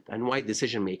judgment and wise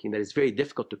decision-making that is very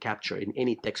difficult to capture in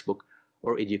any textbook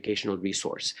or educational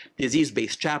resource.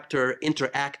 Disease-based chapter,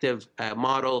 interactive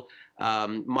model,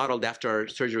 modeled after our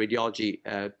surgery radiology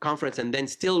conference, and then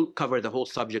still cover the whole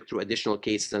subject through additional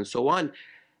cases and so on.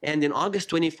 And in August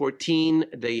 2014,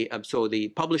 so the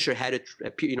publisher had it,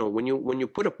 you know, when you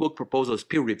put a book proposal, it's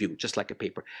peer reviewed, just like a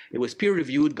paper. It was peer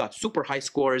reviewed, got super high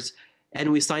scores,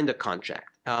 and we signed a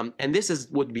contract. And this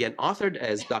would be an authored,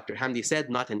 as Dr. Hamdi said,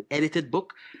 not an edited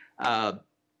book.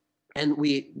 And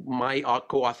my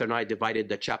co-author and I divided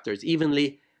the chapters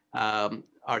evenly.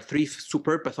 Our three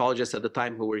superb pathologists at the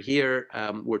time who were here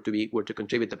were to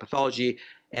contribute to pathology,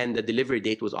 and the delivery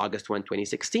date was August 1,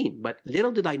 2016. But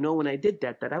little did I know when I did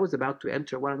that I was about to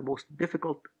enter one of the most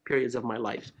difficult periods of my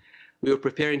life. We were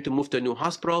preparing to move to a new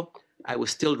hospital. I was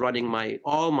still running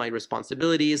all my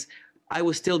responsibilities. I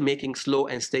was still making slow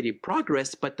and steady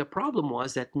progress, but the problem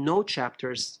was that no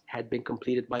chapters had been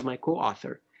completed by my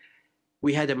co-author.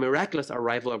 We had a miraculous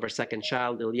arrival of our second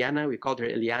child, Ileana. We called her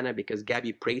Ileana because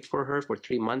Gabby prayed for her for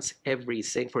 3 months,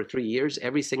 for 3 years,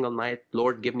 every single night.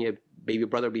 Lord, give me a baby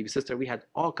brother, baby sister. We had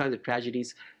all kinds of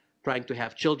tragedies trying to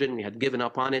have children. We had given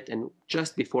up on it. And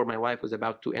just before my wife was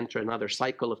about to enter another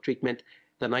cycle of treatment,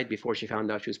 the night before she found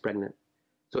out she was pregnant.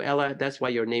 So Ella, that's why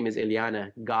your name is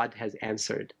Ileana. God has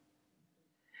answered.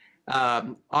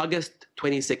 August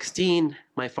 2016,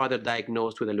 my father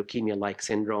diagnosed with a leukemia-like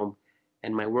syndrome,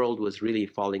 and my world was really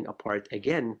falling apart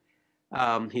again.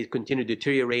 He continued to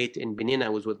deteriorate. In Benin, I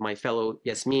was with my fellow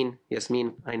Yasmin.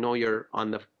 Yasmin, I know you're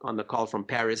on the call from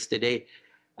Paris today.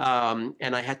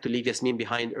 And I had to leave Yasmin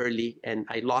behind early, and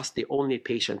I lost the only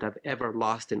patient I've ever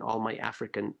lost in all my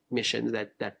African missions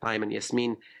at that time. And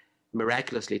Yasmin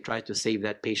miraculously tried to save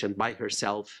that patient by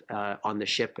herself on the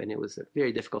ship, and it was a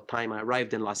very difficult time. I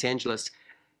arrived in Los Angeles,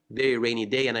 very rainy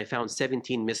day, and I found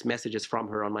 17 missed messages from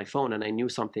her on my phone, and I knew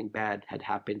something bad had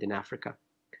happened in Africa.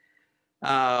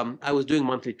 I was doing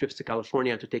monthly trips to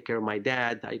California to take care of my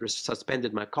dad. I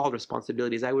suspended my call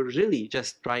responsibilities. I was really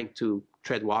just trying to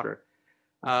tread water.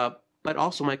 But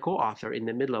also my co-author, in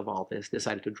the middle of all this,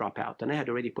 decided to drop out, and I had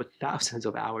already put thousands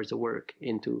of hours of work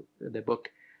into the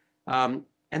book.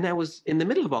 And I was, in the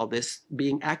middle of all this,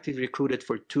 being actively recruited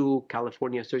for 2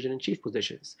 California surgeon-in-chief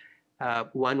positions.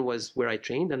 One was where I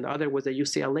trained, and the other was at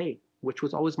UCLA, which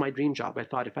was always my dream job. I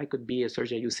thought if I could be a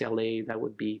surgeon at UCLA, that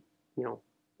would be, you know,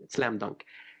 slam dunk.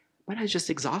 But I was just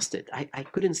exhausted. I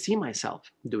couldn't see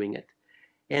myself doing it.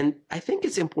 And I think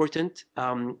it's important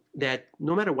that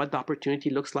no matter what the opportunity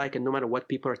looks like and no matter what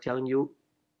people are telling you,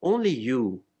 only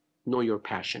you know your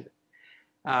passion.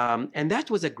 And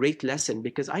that was a great lesson,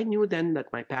 because I knew then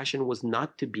that my passion was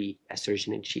not to be a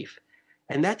surgeon-in-chief.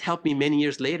 And that helped me many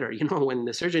years later. You know, when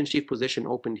the surgeon-in-chief position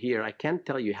opened here, I can't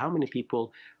tell you how many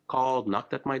people called,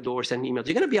 knocked at my door, sent emails.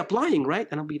 You're going to be applying, right?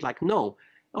 And I'll be like, no.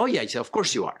 Oh, yeah. Said, of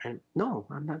course you are. And no,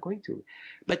 I'm not going to.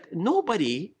 But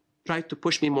nobody tried to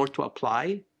push me more to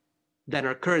apply than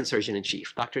our current surgeon in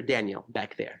chief, Dr. Daniel,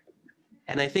 back there.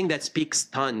 And I think that speaks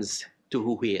tons to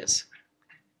who he is.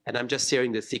 And I'm just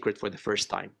sharing the secret for the first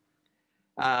time.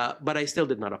 But I still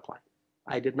did not apply.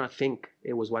 I did not think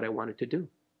it was what I wanted to do.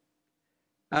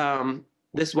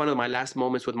 This is one of my last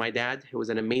moments with my dad. It was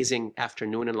an amazing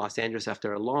afternoon in Los Angeles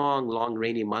after a long, long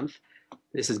rainy month.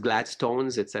 This is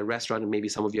Gladstone's. It's a restaurant, and maybe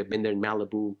some of you have been there in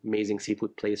Malibu, amazing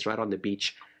seafood place right on the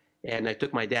beach. And I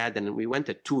took my dad, and we went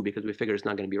at 2 because we figured it's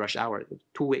not going to be rush hour,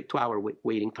 2-hour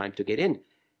waiting time to get in.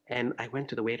 And I went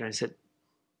to the waiter and I said,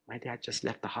 my dad just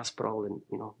left the hospital and,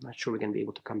 I'm not sure we're going to be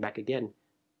able to come back again.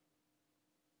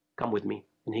 Come with me.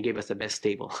 And he gave us the best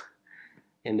table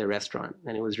in the restaurant.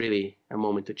 And it was really a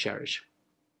moment to cherish.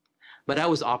 But I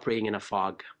was operating in a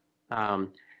fog.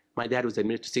 My dad was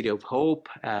admitted to City of Hope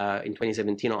in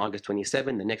 2017 on August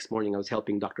 27. The next morning, I was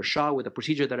helping Dr. Shaw with a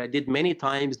procedure that I did many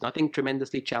times, nothing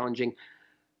tremendously challenging.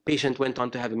 Patient went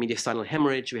on to have a mediastinal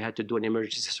hemorrhage. We had to do an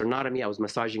emergency sternotomy. I was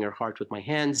massaging her heart with my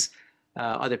hands.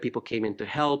 Other people came in to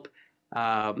help.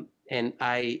 And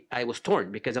I was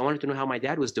torn because I wanted to know how my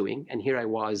dad was doing. And here I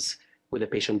was with a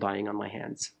patient dying on my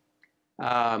hands.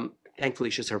 Thankfully,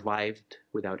 she survived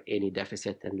without any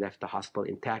deficit and left the hospital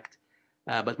intact.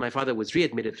 But my father was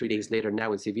readmitted 3 days later, now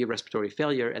with severe respiratory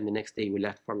failure, and the next day we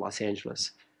left for Los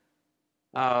Angeles.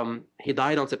 He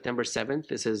died on September 7th.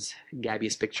 This is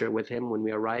Gabby's picture with him when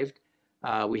we arrived.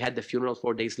 We had the funeral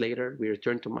 4 days later. I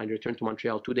returned to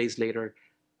Montreal 2 days later.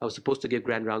 I was supposed to give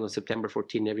grand rounds on September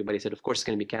 14th. Everybody said, of course it's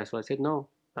going to be canceled. I said, no,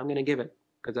 I'm going to give it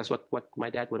because that's what my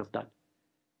dad would have done.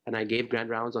 And I gave grand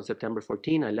rounds on September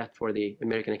 14th. I left for the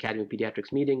American Academy of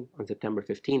Pediatrics meeting on September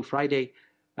 15th, Friday.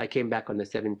 I came back on the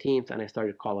 17th, and I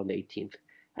started call on the 18th.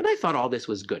 And I thought all this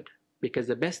was good because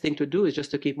the best thing to do is just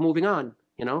to keep moving on,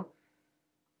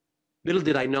 Little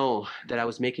did I know that I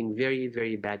was making very,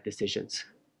 very bad decisions.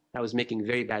 I was making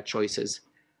very bad choices.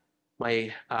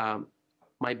 My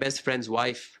best friend's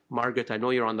wife, Margaret, I know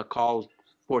you're on the call,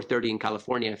 4:30 in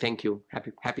California. Thank you.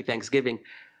 Happy Thanksgiving.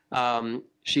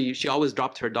 She always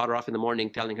dropped her daughter off in the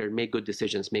morning telling her, make good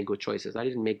decisions, make good choices. I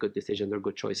didn't make good decisions or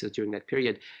good choices during that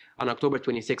period. On October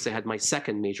 26th, I had my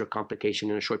second major complication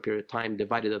in a short period of time,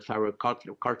 divided the thyroid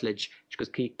cartilage, which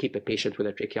could keep a patient with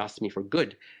a tracheostomy for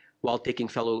good, while taking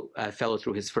fellow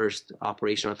through his first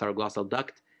operation on thyroglossal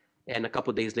duct. And a couple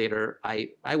of days later,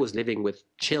 I was living with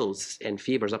chills and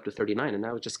fevers up to 39, and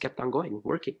I just kept on going,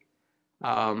 working.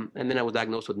 And then I was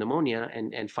diagnosed with pneumonia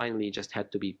and finally just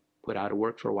had to be put out of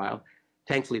work for a while.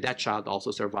 Thankfully, that child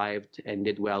also survived and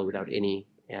did well without any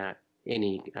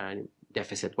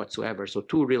deficit whatsoever. So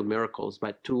 2 real miracles,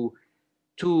 but two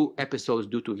episodes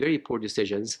due to very poor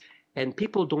decisions. And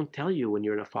people don't tell you when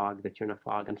you're in a fog that you're in a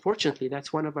fog. Unfortunately,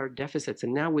 that's one of our deficits.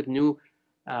 And now with new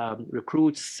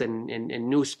recruits and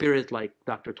new spirit like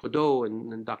Dr. Trudeau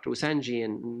and Dr. Usanji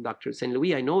and Dr. St.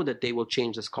 Louis, I know that they will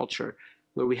change this culture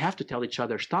where we have to tell each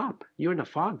other, stop, you're in a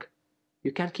fog.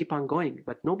 You can't keep on going,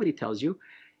 but nobody tells you.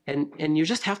 And you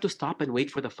just have to stop and wait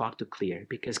for the fog to clear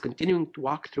because continuing to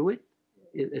walk through it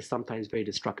is sometimes very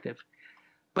destructive.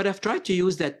 But I've tried to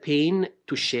use that pain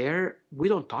to share. We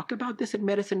don't talk about this in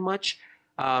medicine much.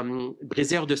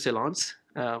 Briseur de silence,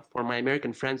 for my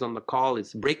American friends on the call,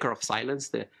 it's breaker of silence.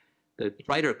 The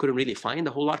writer couldn't really find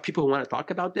a whole lot of people who want to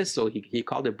talk about this, so he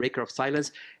called it breaker of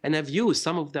silence. And I've used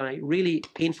some of the really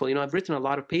painful, I've written a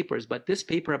lot of papers, but this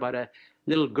paper about a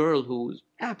little girl who's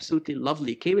absolutely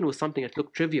lovely came in with something that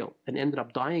looked trivial and ended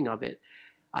up dying of it.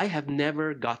 I have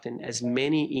never gotten as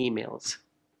many emails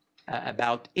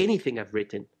about anything I've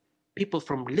written. People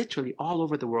from literally all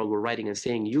over the world were writing and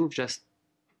saying, you've just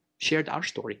shared our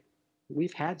story.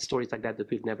 We've had stories like that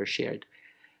we've never shared.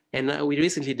 And we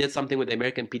recently did something with the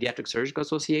American Pediatric Surgical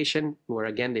Association, where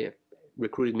again, they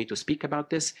recruited me to speak about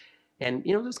this. And,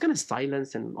 there was kind of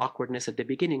silence and awkwardness at the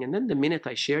beginning. And then the minute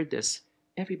I shared this,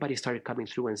 everybody started coming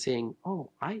through and saying, oh,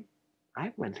 I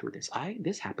went through this.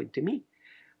 This happened to me.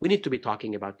 We need to be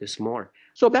talking about this more.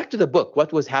 So back to the book,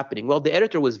 what was happening? Well, the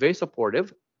editor was very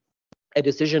supportive. A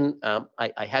decision,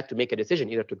 I had to make a decision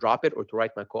either to drop it or to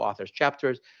write my co-author's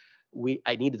chapters.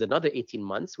 I needed another 18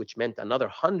 months, which meant another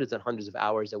hundreds and hundreds of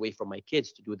hours away from my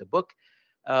kids to do the book.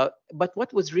 But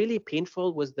what was really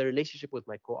painful was the relationship with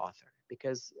my co-author,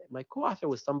 because my co-author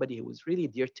was somebody who was really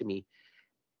dear to me.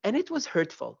 And it was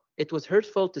hurtful. It was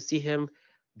hurtful to see him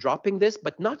dropping this,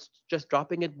 but not just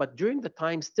dropping it, but during the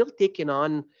time still taking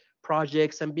on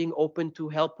projects and being open to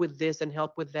help with this and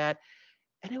help with that.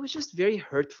 And it was just very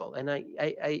hurtful. And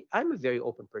I'm a very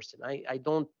open person. I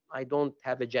don't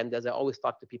have agendas. I always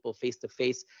talk to people face to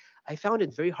face. I found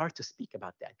it very hard to speak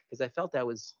about that because I felt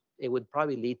it would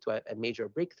probably lead to a major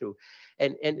breakthrough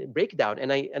and breakdown.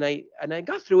 And I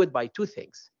got through it by 2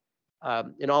 things.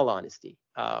 in all honesty.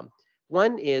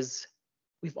 One is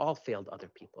we've all failed other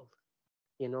people.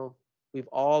 You know, we've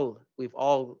all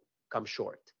come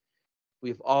short.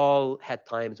 We've all had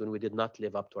times when we did not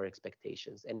live up to our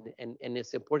expectations, and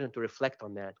it's important to reflect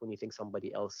on that when you think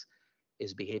somebody else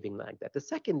is behaving like that. The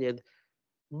second is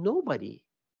nobody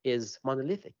is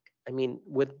monolithic. I mean,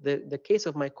 with the case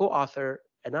of my co-author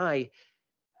and I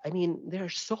mean, there are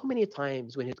so many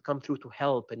times when he'd come through to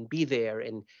help and be there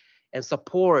and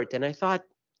support. And I thought,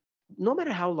 no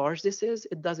matter how large this is,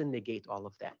 it doesn't negate all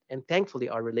of that. And thankfully,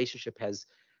 our relationship has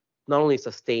not only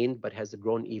sustained, but has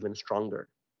grown even stronger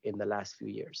in the last few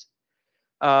years.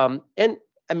 And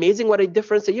amazing what a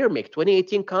difference a year makes.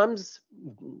 2018 comes,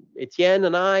 Etienne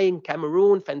and I in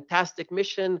Cameroon, fantastic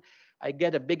mission. I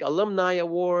get a big alumni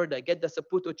award. I get the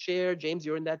Saputo chair. James,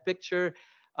 you're in that picture.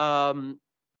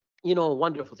 You know,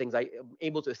 wonderful things. I am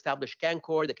able to establish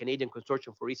CANCOR, the Canadian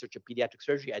Consortium for Research in Pediatric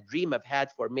Surgery, a dream I've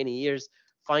had for many years.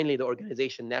 Finally, the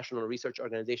organization, National Research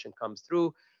Organization, comes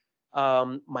through.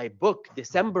 My book,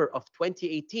 December of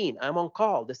 2018, I'm on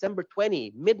call, December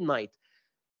 20, midnight.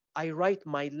 I write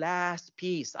my last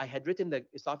piece. I had written the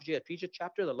esophageal atresia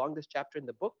chapter, the longest chapter in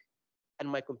the book, and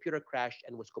my computer crashed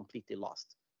and was completely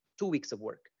lost. 2 weeks of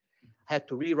work. I had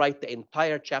to rewrite the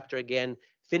entire chapter again,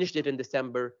 finished it in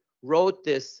December, wrote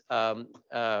this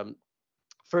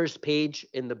first page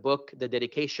in the book, the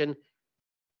dedication.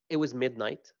 It was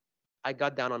midnight. I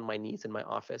got down on my knees in my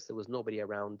office. There was nobody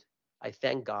around. I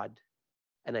thanked God,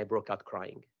 and I broke out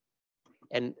crying.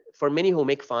 And for many who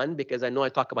make fun, because I know I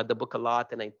talk about the book a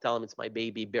lot, and I tell them it's my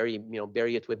baby, bury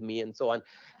it with me, and so on.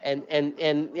 And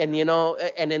you know,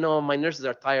 and I know my nurses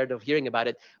are tired of hearing about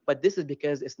it, but this is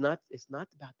because it's not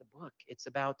about the book. It's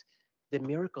about the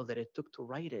miracle that it took to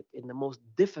write it in the most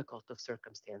difficult of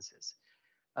circumstances.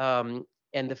 And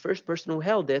the first person who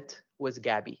held it was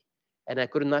Gabby, and I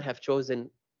could not have chosen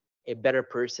a better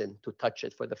person to touch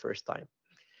it for the first time.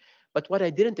 But what I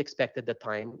didn't expect at the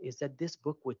time is that this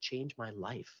book would change my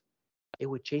life. It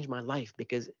would change my life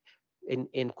because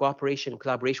in collaboration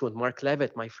with Mark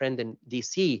Levitt, my friend in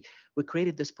DC, we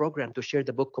created this program to share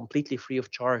the book completely free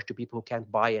of charge to people who can't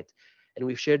buy it. And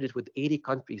we've shared it with 80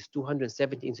 countries,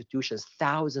 270 institutions,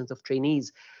 thousands of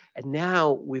trainees. And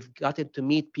now we've gotten to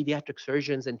meet pediatric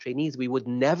surgeons and trainees we would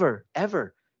never,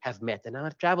 ever have met. And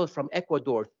I've traveled from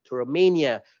Ecuador to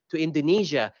Romania to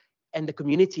Indonesia, and the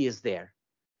community is there.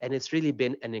 And it's really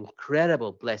been an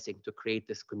incredible blessing to create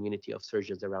this community of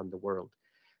surgeons around the world.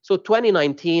 So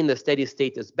 2019, the steady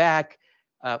state is back.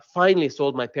 Finally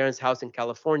sold my parents' house in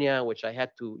California, which I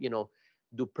had to,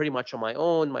 do pretty much on my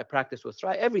own. My practice was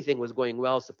try. Everything was going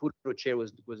well. Saputo chair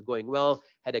was going well.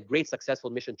 Had a great successful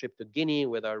mission trip to Guinea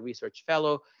with our research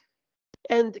fellow,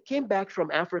 and came back from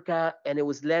Africa. And it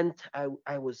was Lent.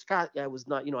 I was fat. I was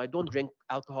not, I don't drink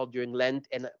alcohol during Lent,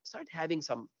 and I started having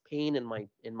some pain in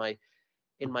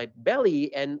my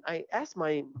belly. And I asked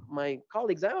my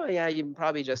colleagues, oh yeah, you're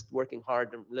probably just working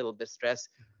hard and a little bit stressed.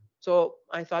 So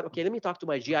I thought, okay, let me talk to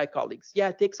my GI colleagues.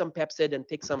 Yeah, take some Pepcid and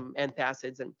take some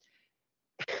antacids. And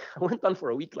I went on for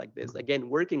a week like this, again,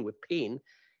 working with pain.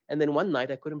 And then one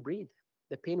night I couldn't breathe.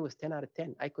 The pain was 10 out of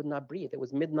 10. I could not breathe. It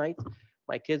was midnight.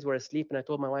 My kids were asleep. And I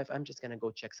told my wife, I'm just going to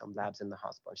go check some labs in the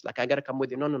hospital. She's like, I got to come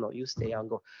with you. No, you stay. I'll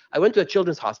go. I went to a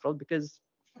children's hospital because...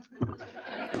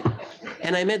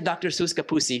 And I met Dr. Suska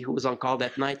Pusi, who was on call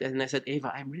that night. And I said,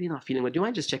 Ava, I'm really not feeling well. Do you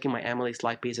mind just checking my amylase,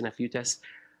 lipase, and a few tests?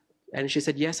 And she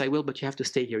said, yes, I will, but you have to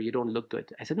stay here. You don't look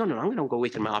good. I said, no, I'm going to go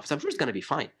wait in my office. I'm sure it's going to be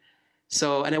fine.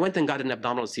 So, and I went and got an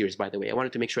abdominal series, by the way. I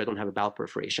wanted to make sure I don't have a bowel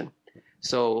perforation.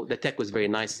 So the tech was very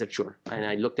nice. I said, sure. And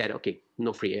I looked at it. Okay,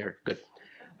 no free air. Good.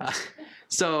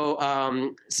 So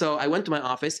I went to my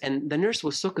office, and the nurse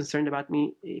was so concerned about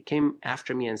me. He came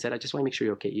after me and said, I just want to make sure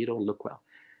you're okay. You don't look well.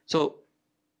 So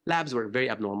labs were very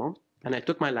abnormal. And I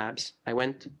took my labs. I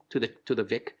went to the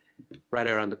Vic right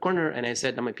around the corner, and I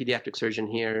said, I'm a pediatric surgeon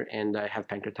here, and I have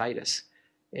pancreatitis.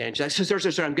 And she's like,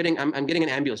 sir, I'm getting an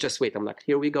ambulance. Just wait. I'm like,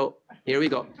 here we go.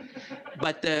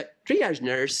 But the triage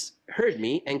nurse heard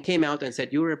me and came out and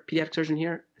said, you're a pediatric surgeon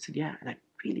here? I said, yeah, and I'm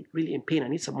really, really in pain. I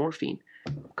need some morphine.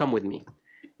 Come with me.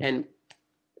 And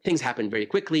things happened very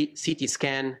quickly. CT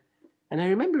scan. And I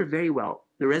remember very well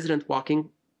the resident walking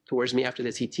towards me after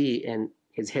the CT and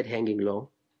his head hanging low.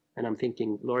 And I'm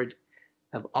thinking, Lord,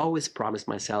 I've always promised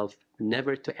myself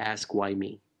never to ask why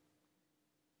me.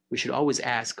 We should always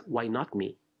ask, why not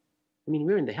me? I mean,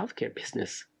 we're in the healthcare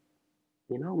business.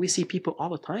 We see people all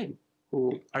the time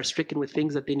who are stricken with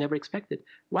things that they never expected.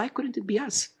 Why couldn't it be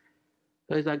us?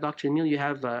 So he's like, Dr. Emil, you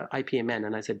have IPMN.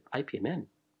 And I said, IPMN?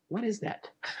 What is that?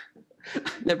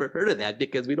 Never heard of that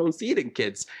because we don't see it in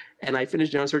kids. And I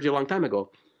finished general surgery a long time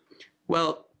ago.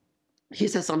 Well, he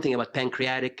says something about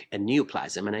pancreatic and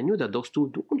neoplasm, and I knew that those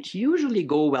two don't usually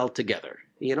go well together.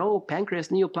 You know, pancreas,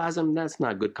 neoplasm, that's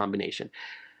not a good combination.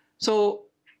 So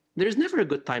there's never a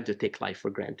good time to take life for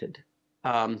granted.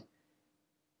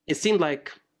 It seemed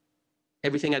like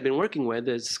everything I'd been working with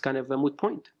is kind of a moot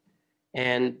point.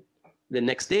 And the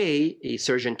next day, a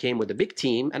surgeon came with a big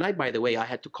team. And I, by the way, I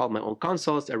had to call my own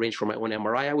consults, arrange for my own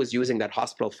MRI. I was using that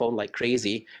hospital phone like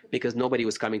crazy because nobody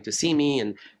was coming to see me.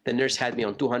 And the nurse had me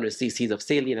on 200 cc's of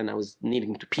saline, and I was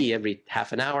needing to pee every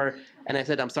half an hour. And I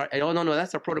said, I'm sorry. Oh, no,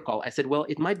 that's our protocol. I said, well,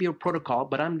 it might be a protocol,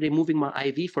 but I'm removing my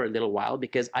IV for a little while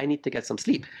because I need to get some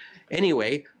sleep.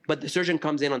 Anyway, but the surgeon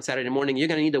comes in on Saturday morning. You're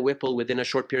going to need a Whipple within a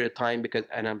short period of time because,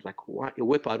 and I'm like, what? A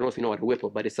Whipple? I don't know if you know what a Whipple,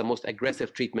 but it's the most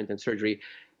aggressive treatment in surgery.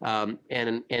 And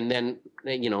then,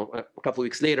 you know, a couple of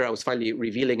weeks later, I was finally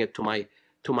revealing it to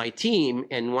my team,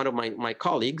 and one of my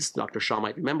colleagues, Dr. Shaw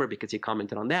might remember because he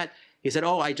commented on that. He said,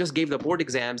 "Oh, I just gave the board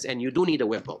exams, and you do need a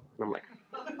Whipple." And I'm like,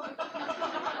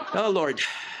 "Oh Lord,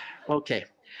 okay."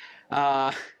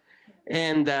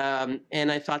 And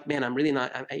I thought, man, I'm really not,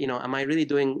 you know, am I really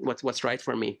doing what's right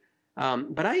for me?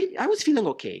 But I was feeling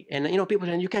okay. And, you know, people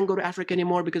said, you can't go to Africa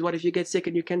anymore because what if you get sick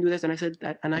and you can't do this? And I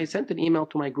said, and I sent an email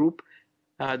to my group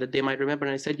that they might remember.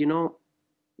 And I said, you know,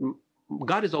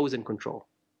 God is always in control.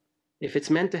 If it's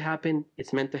meant to happen,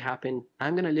 it's meant to happen.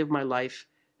 I'm going to live my life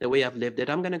the way I've lived it.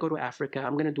 I'm going to go to Africa.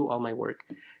 I'm going to do all my work.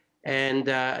 And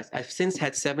I've since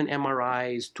had 7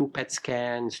 MRIs, 2 PET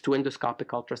scans, 2 endoscopic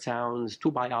ultrasounds,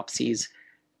 2 biopsies.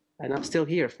 And I'm still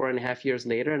here 4.5 years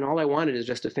later. And all I wanted is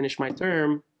just to finish my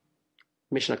term.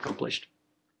 Mission accomplished.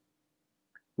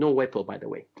 No Whipple, by the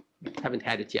way. Haven't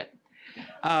had it yet.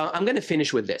 I'm going to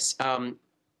finish with this.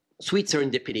 Sweet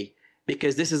serendipity,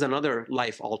 because this is another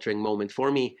life-altering moment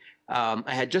for me.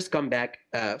 I had just come back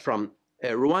from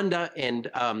Rwanda, and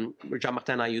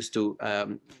Jean-Martin and I used to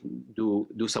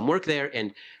do some work there,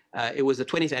 and it was the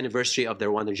 20th anniversary of the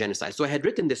Rwandan genocide. So I had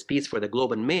written this piece for the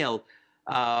Globe and Mail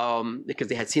because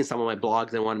they had seen some of my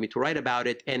blogs and wanted me to write about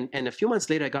it. And a few months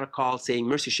later, I got a call saying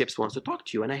Mercy Ships wants to talk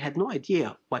to you. And I had no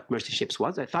idea what Mercy Ships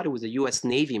was. I thought it was a U.S.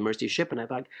 Navy Mercy ship, and I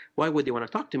thought, why would they want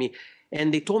to talk to me?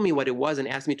 And they told me what it was and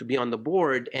asked me to be on the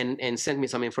board and sent me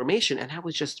some information. And I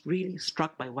was just really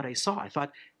struck by what I saw. I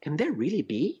thought, can there really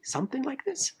be something like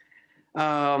this?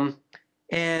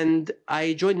 And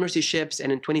I joined Mercy Ships,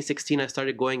 and in 2016, I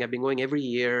started going. I've been going every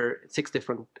year, 6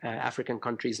 different African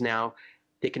countries now,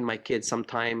 taking my kids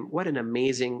sometime. What an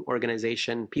amazing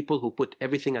organization. People who put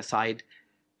everything aside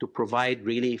to provide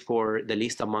really for the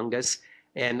least among us.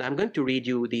 And I'm going to read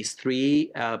you these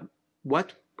 3,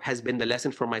 what has been the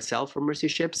lesson for myself from Mercy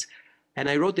Ships. And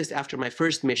I wrote this after my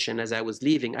first mission as I was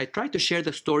leaving. I tried to share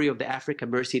the story of the Africa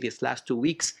Mercy these last 2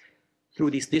 weeks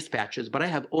through these dispatches, but I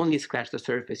have only scratched the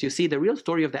surface. You see, the real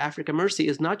story of the Africa Mercy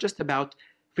is not just about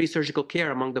free surgical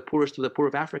care among the poorest of the poor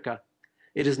of Africa.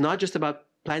 It is not just about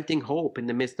planting hope in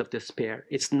the midst of despair.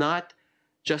 It's not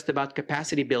just about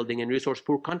capacity building in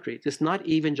resource-poor countries. It's not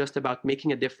even just about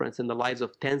making a difference in the lives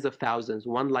of tens of thousands,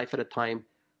 one life at a time,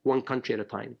 one country at a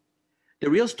time. The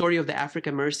real story of the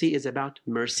Africa Mercy is about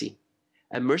mercy,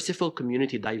 a merciful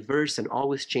community, diverse and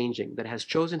always changing, that has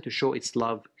chosen to show its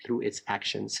love through its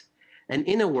actions. And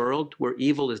in a world where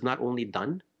evil is not only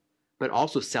done, but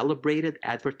also celebrated,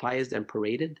 advertised, and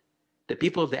paraded, the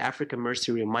people of the Africa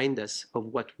Mercy remind us of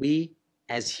what we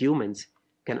as humans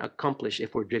can accomplish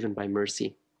if we're driven by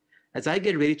mercy. As I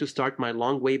get ready to start my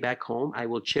long way back home, I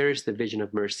will cherish the vision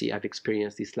of mercy I've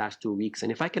experienced these last 2 weeks.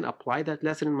 And if I can apply that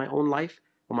lesson in my own life,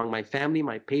 among my family,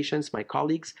 my patients, my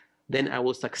colleagues, then I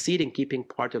will succeed in keeping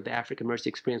part of the African Mercy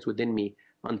experience within me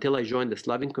until I join this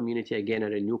loving community again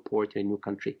at a new port in a new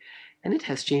country. And it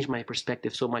has changed my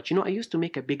perspective so much. You know, I used to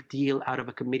make a big deal out of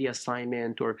a committee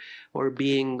assignment or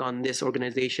being on this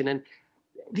organization. And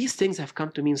these things have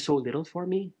come to mean so little for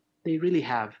me. They really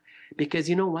have. Because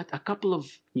you know what? A couple of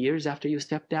years after you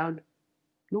step down,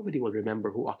 nobody will remember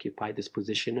who occupied this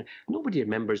position. Nobody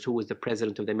remembers who was the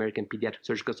president of the American Pediatric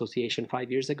Surgical Association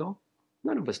 5 years ago.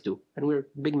 None of us do. And we're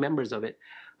big members of it.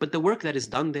 But the work that is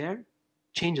done there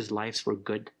changes lives for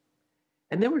good.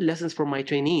 And there were lessons for my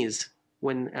trainees.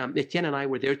 When Etienne and I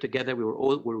were there together, we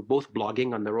were both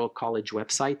blogging on the Royal College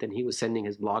website, and he was sending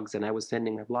his blogs and I was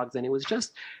sending my blogs, and it was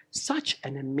just such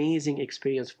an amazing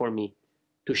experience for me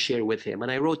to share with him.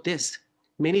 And I wrote this: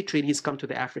 many trainees come to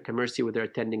the Africa Mercy with their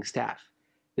attending staff.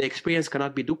 The experience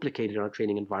cannot be duplicated in our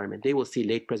training environment. They will see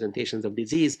late presentations of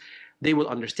disease. They will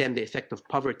understand the effect of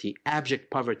poverty, abject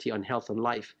poverty, on health and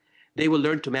life. They will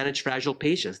learn to manage fragile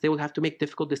patients. They will have to make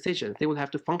difficult decisions. They will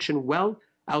have to function well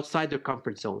outside their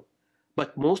comfort zone.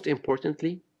 But most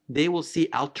importantly, they will see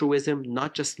altruism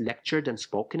not just lectured and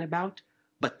spoken about,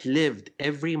 but lived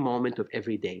every moment of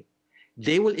every day.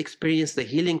 They will experience the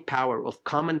healing power of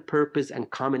common purpose and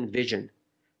common vision,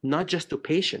 not just to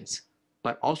patients,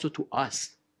 but also to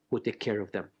us who take care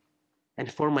of them.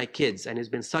 And for my kids, and it's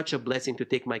been such a blessing to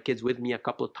take my kids with me a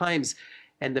couple of times.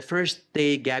 And the first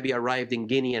day Gabby arrived in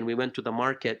Guinea and we went to the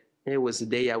market, it was a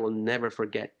day I will never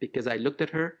forget, because I looked at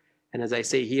her, and as I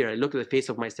say here, I looked at the face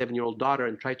of my 7-year-old daughter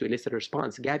and tried to elicit a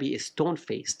response. Gabby is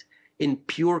stone-faced, in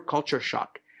pure culture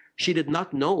shock. She did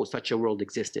not know such a world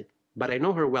existed, but I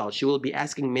know her well. She will be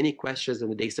asking many questions in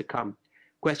the days to come.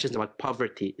 Questions about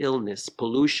poverty, illness,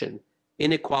 pollution,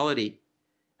 inequality,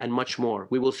 and much more.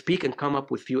 We will speak and come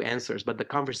up with few answers, but the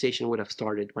conversation would have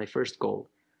started, my first goal.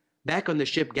 Back on the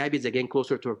ship, Gabby is again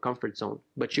closer to her comfort zone,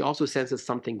 but she also senses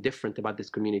something different about this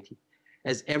community,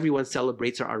 as everyone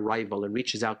celebrates her arrival and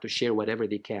reaches out to share whatever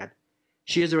they can.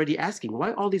 She is already asking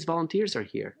why all these volunteers are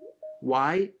here,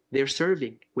 why they're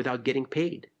serving without getting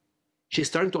paid. She's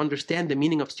starting to understand the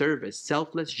meaning of service,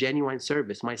 selfless, genuine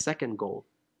service, my second goal.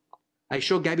 I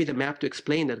show Gabby the map to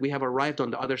explain that we have arrived on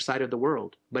the other side of the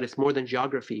world, but it's more than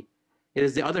geography. It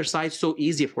is the other side so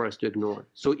easy for us to ignore,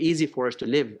 so easy for us to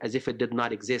live as if it did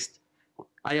not exist.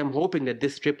 I am hoping that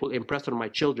this trip will impress on my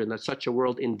children that such a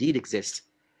world indeed exists,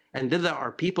 and that there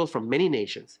are people from many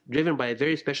nations, driven by a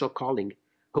very special calling,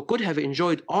 who could have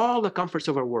enjoyed all the comforts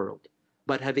of our world,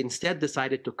 but have instead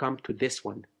decided to come to this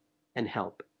one and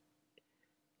help.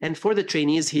 And for the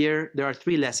trainees here, there are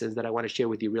 3 lessons that I want to share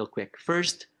with you real quick.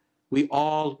 First, we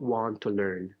all want to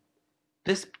learn.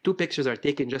 These 2 pictures are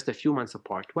taken just a few months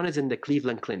apart. One is in the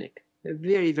Cleveland Clinic, the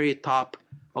very, very top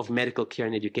of medical care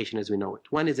and education as we know it.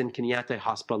 One is in Kenyatta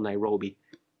Hospital, Nairobi,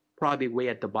 probably way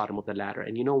at the bottom of the ladder.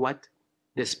 And you know what?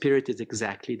 The spirit is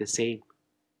exactly the same.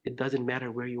 It doesn't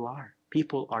matter where you are.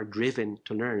 People are driven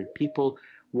to learn. People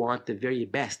want the very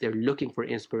best. They're looking for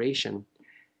inspiration.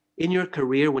 In your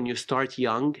career, when you start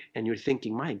young and you're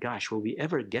thinking, my gosh, will we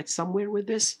ever get somewhere with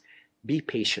this? Be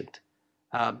patient.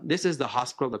 This is the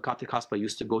hospital, the Coptic hospital I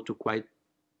used to go to quite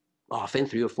often,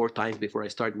 3 or 4 times before I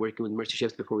started working with Mercy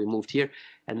Ships before we moved here.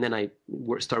 And then I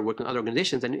started working with other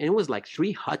organizations. And it was like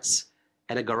 3 huts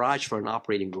and a garage for an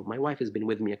operating room. My wife has been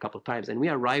with me a couple of times. And we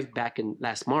arrived back in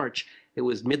last March. It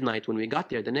was midnight when we got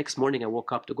there. The next morning I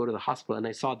woke up to go to the hospital and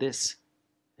I saw this.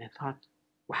 And I thought,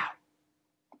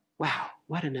 wow,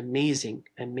 what an amazing,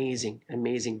 amazing,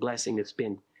 amazing blessing it's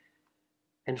been.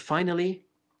 And finally,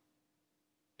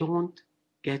 don't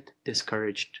get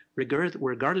discouraged,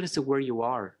 regardless of where you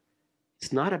are.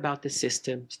 It's not about the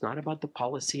system. It's not about the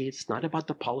policy. It's not about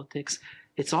the politics.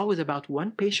 It's always about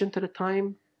one patient at a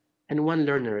time and one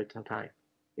learner at a time.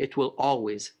 It will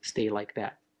always stay like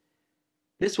that.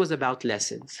 This was about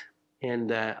lessons.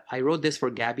 And I wrote this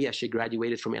for Gabby as she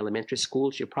graduated from elementary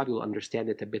school. She probably will understand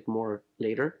it a bit more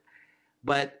later.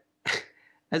 But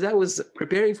as I was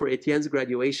preparing for Etienne's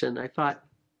graduation, I thought,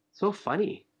 so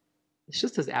funny. It's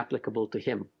just as applicable to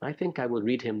him. I think I will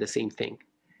read him the same thing.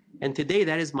 And today,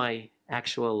 that is my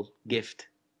actual gift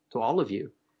to all of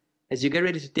you. As you get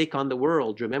ready to take on the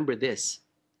world, remember this.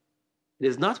 It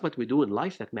is not what we do in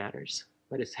life that matters,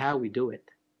 but it's how we do it.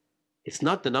 It's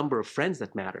not the number of friends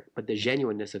that matter, but the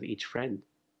genuineness of each friend.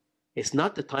 It's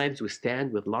not the times we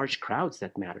stand with large crowds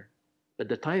that matter, but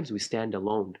the times we stand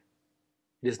alone.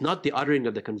 It is not the uttering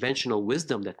of the conventional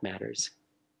wisdom that matters,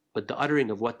 but the uttering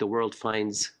of what the world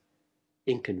finds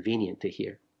inconvenient to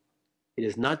hear. It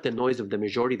is not the noise of the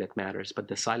majority that matters, but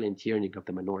the silent yearning of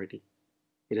the minority.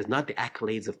 It is not the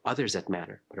accolades of others that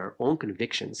matter, but our own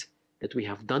convictions that we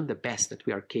have done the best that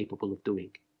we are capable of doing.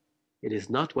 It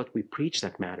is not what we preach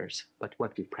that matters, but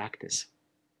what we practice.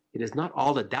 It is not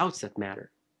all the doubts that matter,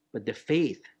 but the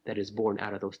faith that is born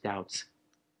out of those doubts.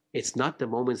 It's not the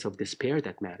moments of despair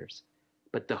that matters,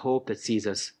 but the hope that sees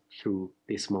us through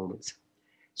these moments.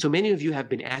 So many of you have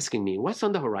been asking me, what's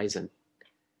on the horizon?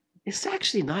 It's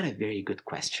actually not a very good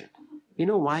question. You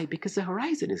know why? Because the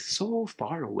horizon is so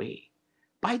far away.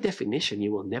 By definition,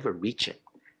 you will never reach it.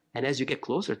 And as you get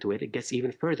closer to it, it gets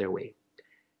even further away.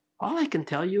 All I can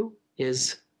tell you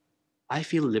is I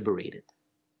feel liberated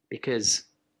because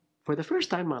for the first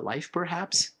time in my life,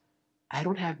 perhaps, I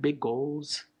don't have big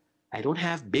goals. I don't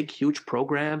have big, huge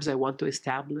programs I want to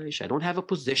establish. I don't have a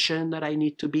position that I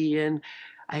need to be in.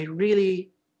 I really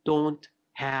don't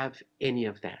have any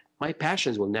of that. My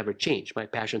passions will never change. My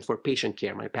passion for patient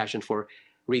care, my passion for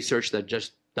research that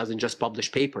just doesn't just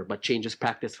publish paper, but changes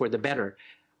practice for the better.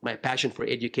 My passion for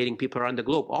educating people around the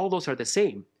globe, all those are the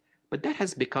same. But that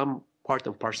has become part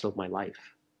and parcel of my life.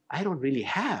 I don't really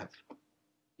have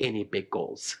any big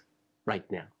goals right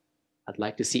now. I'd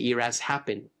like to see ERAS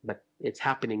happen, but it's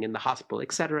happening in the hospital,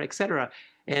 et cetera, et cetera.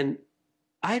 And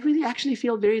I really actually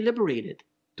feel very liberated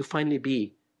to finally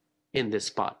be in this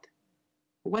spot.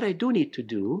 What I do need to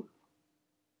do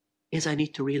is I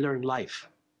need to relearn life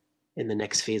in the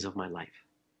next phase of my life.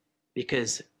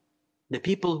 Because the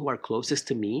people who are closest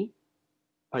to me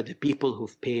are the people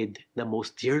who've paid the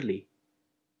most dearly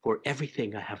for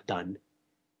everything I have done.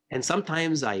 And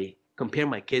sometimes I compare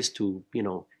my kids to,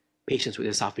 patients with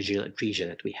esophageal atresia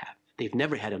that we have. They've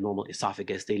never had a normal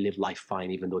esophagus. They live life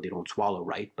fine, even though they don't swallow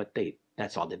right, but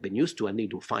that's all they've been used to, and they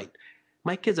do fine.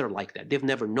 My kids are like that. They've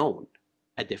never known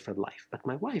a different life, but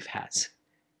my wife has.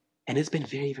 And it's been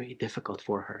very, very difficult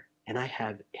for her. And I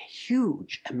have a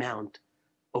huge amount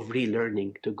of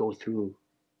relearning to go through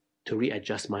to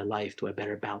readjust my life to a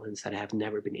better balance that I have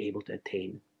never been able to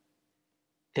attain.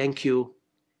 Thank you.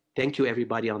 Thank you,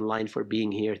 everybody online, for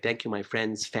being here. Thank you, my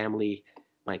friends, family,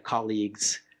 my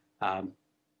colleagues.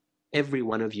 Every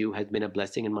one of you has been a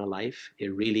blessing in my life.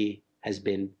 It really has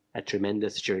been a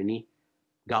tremendous journey.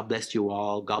 God bless you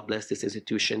all. God bless this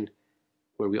institution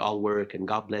where we all work, and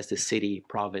God bless the city,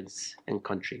 province, and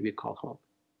country we call home.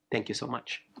 Thank you so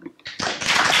much.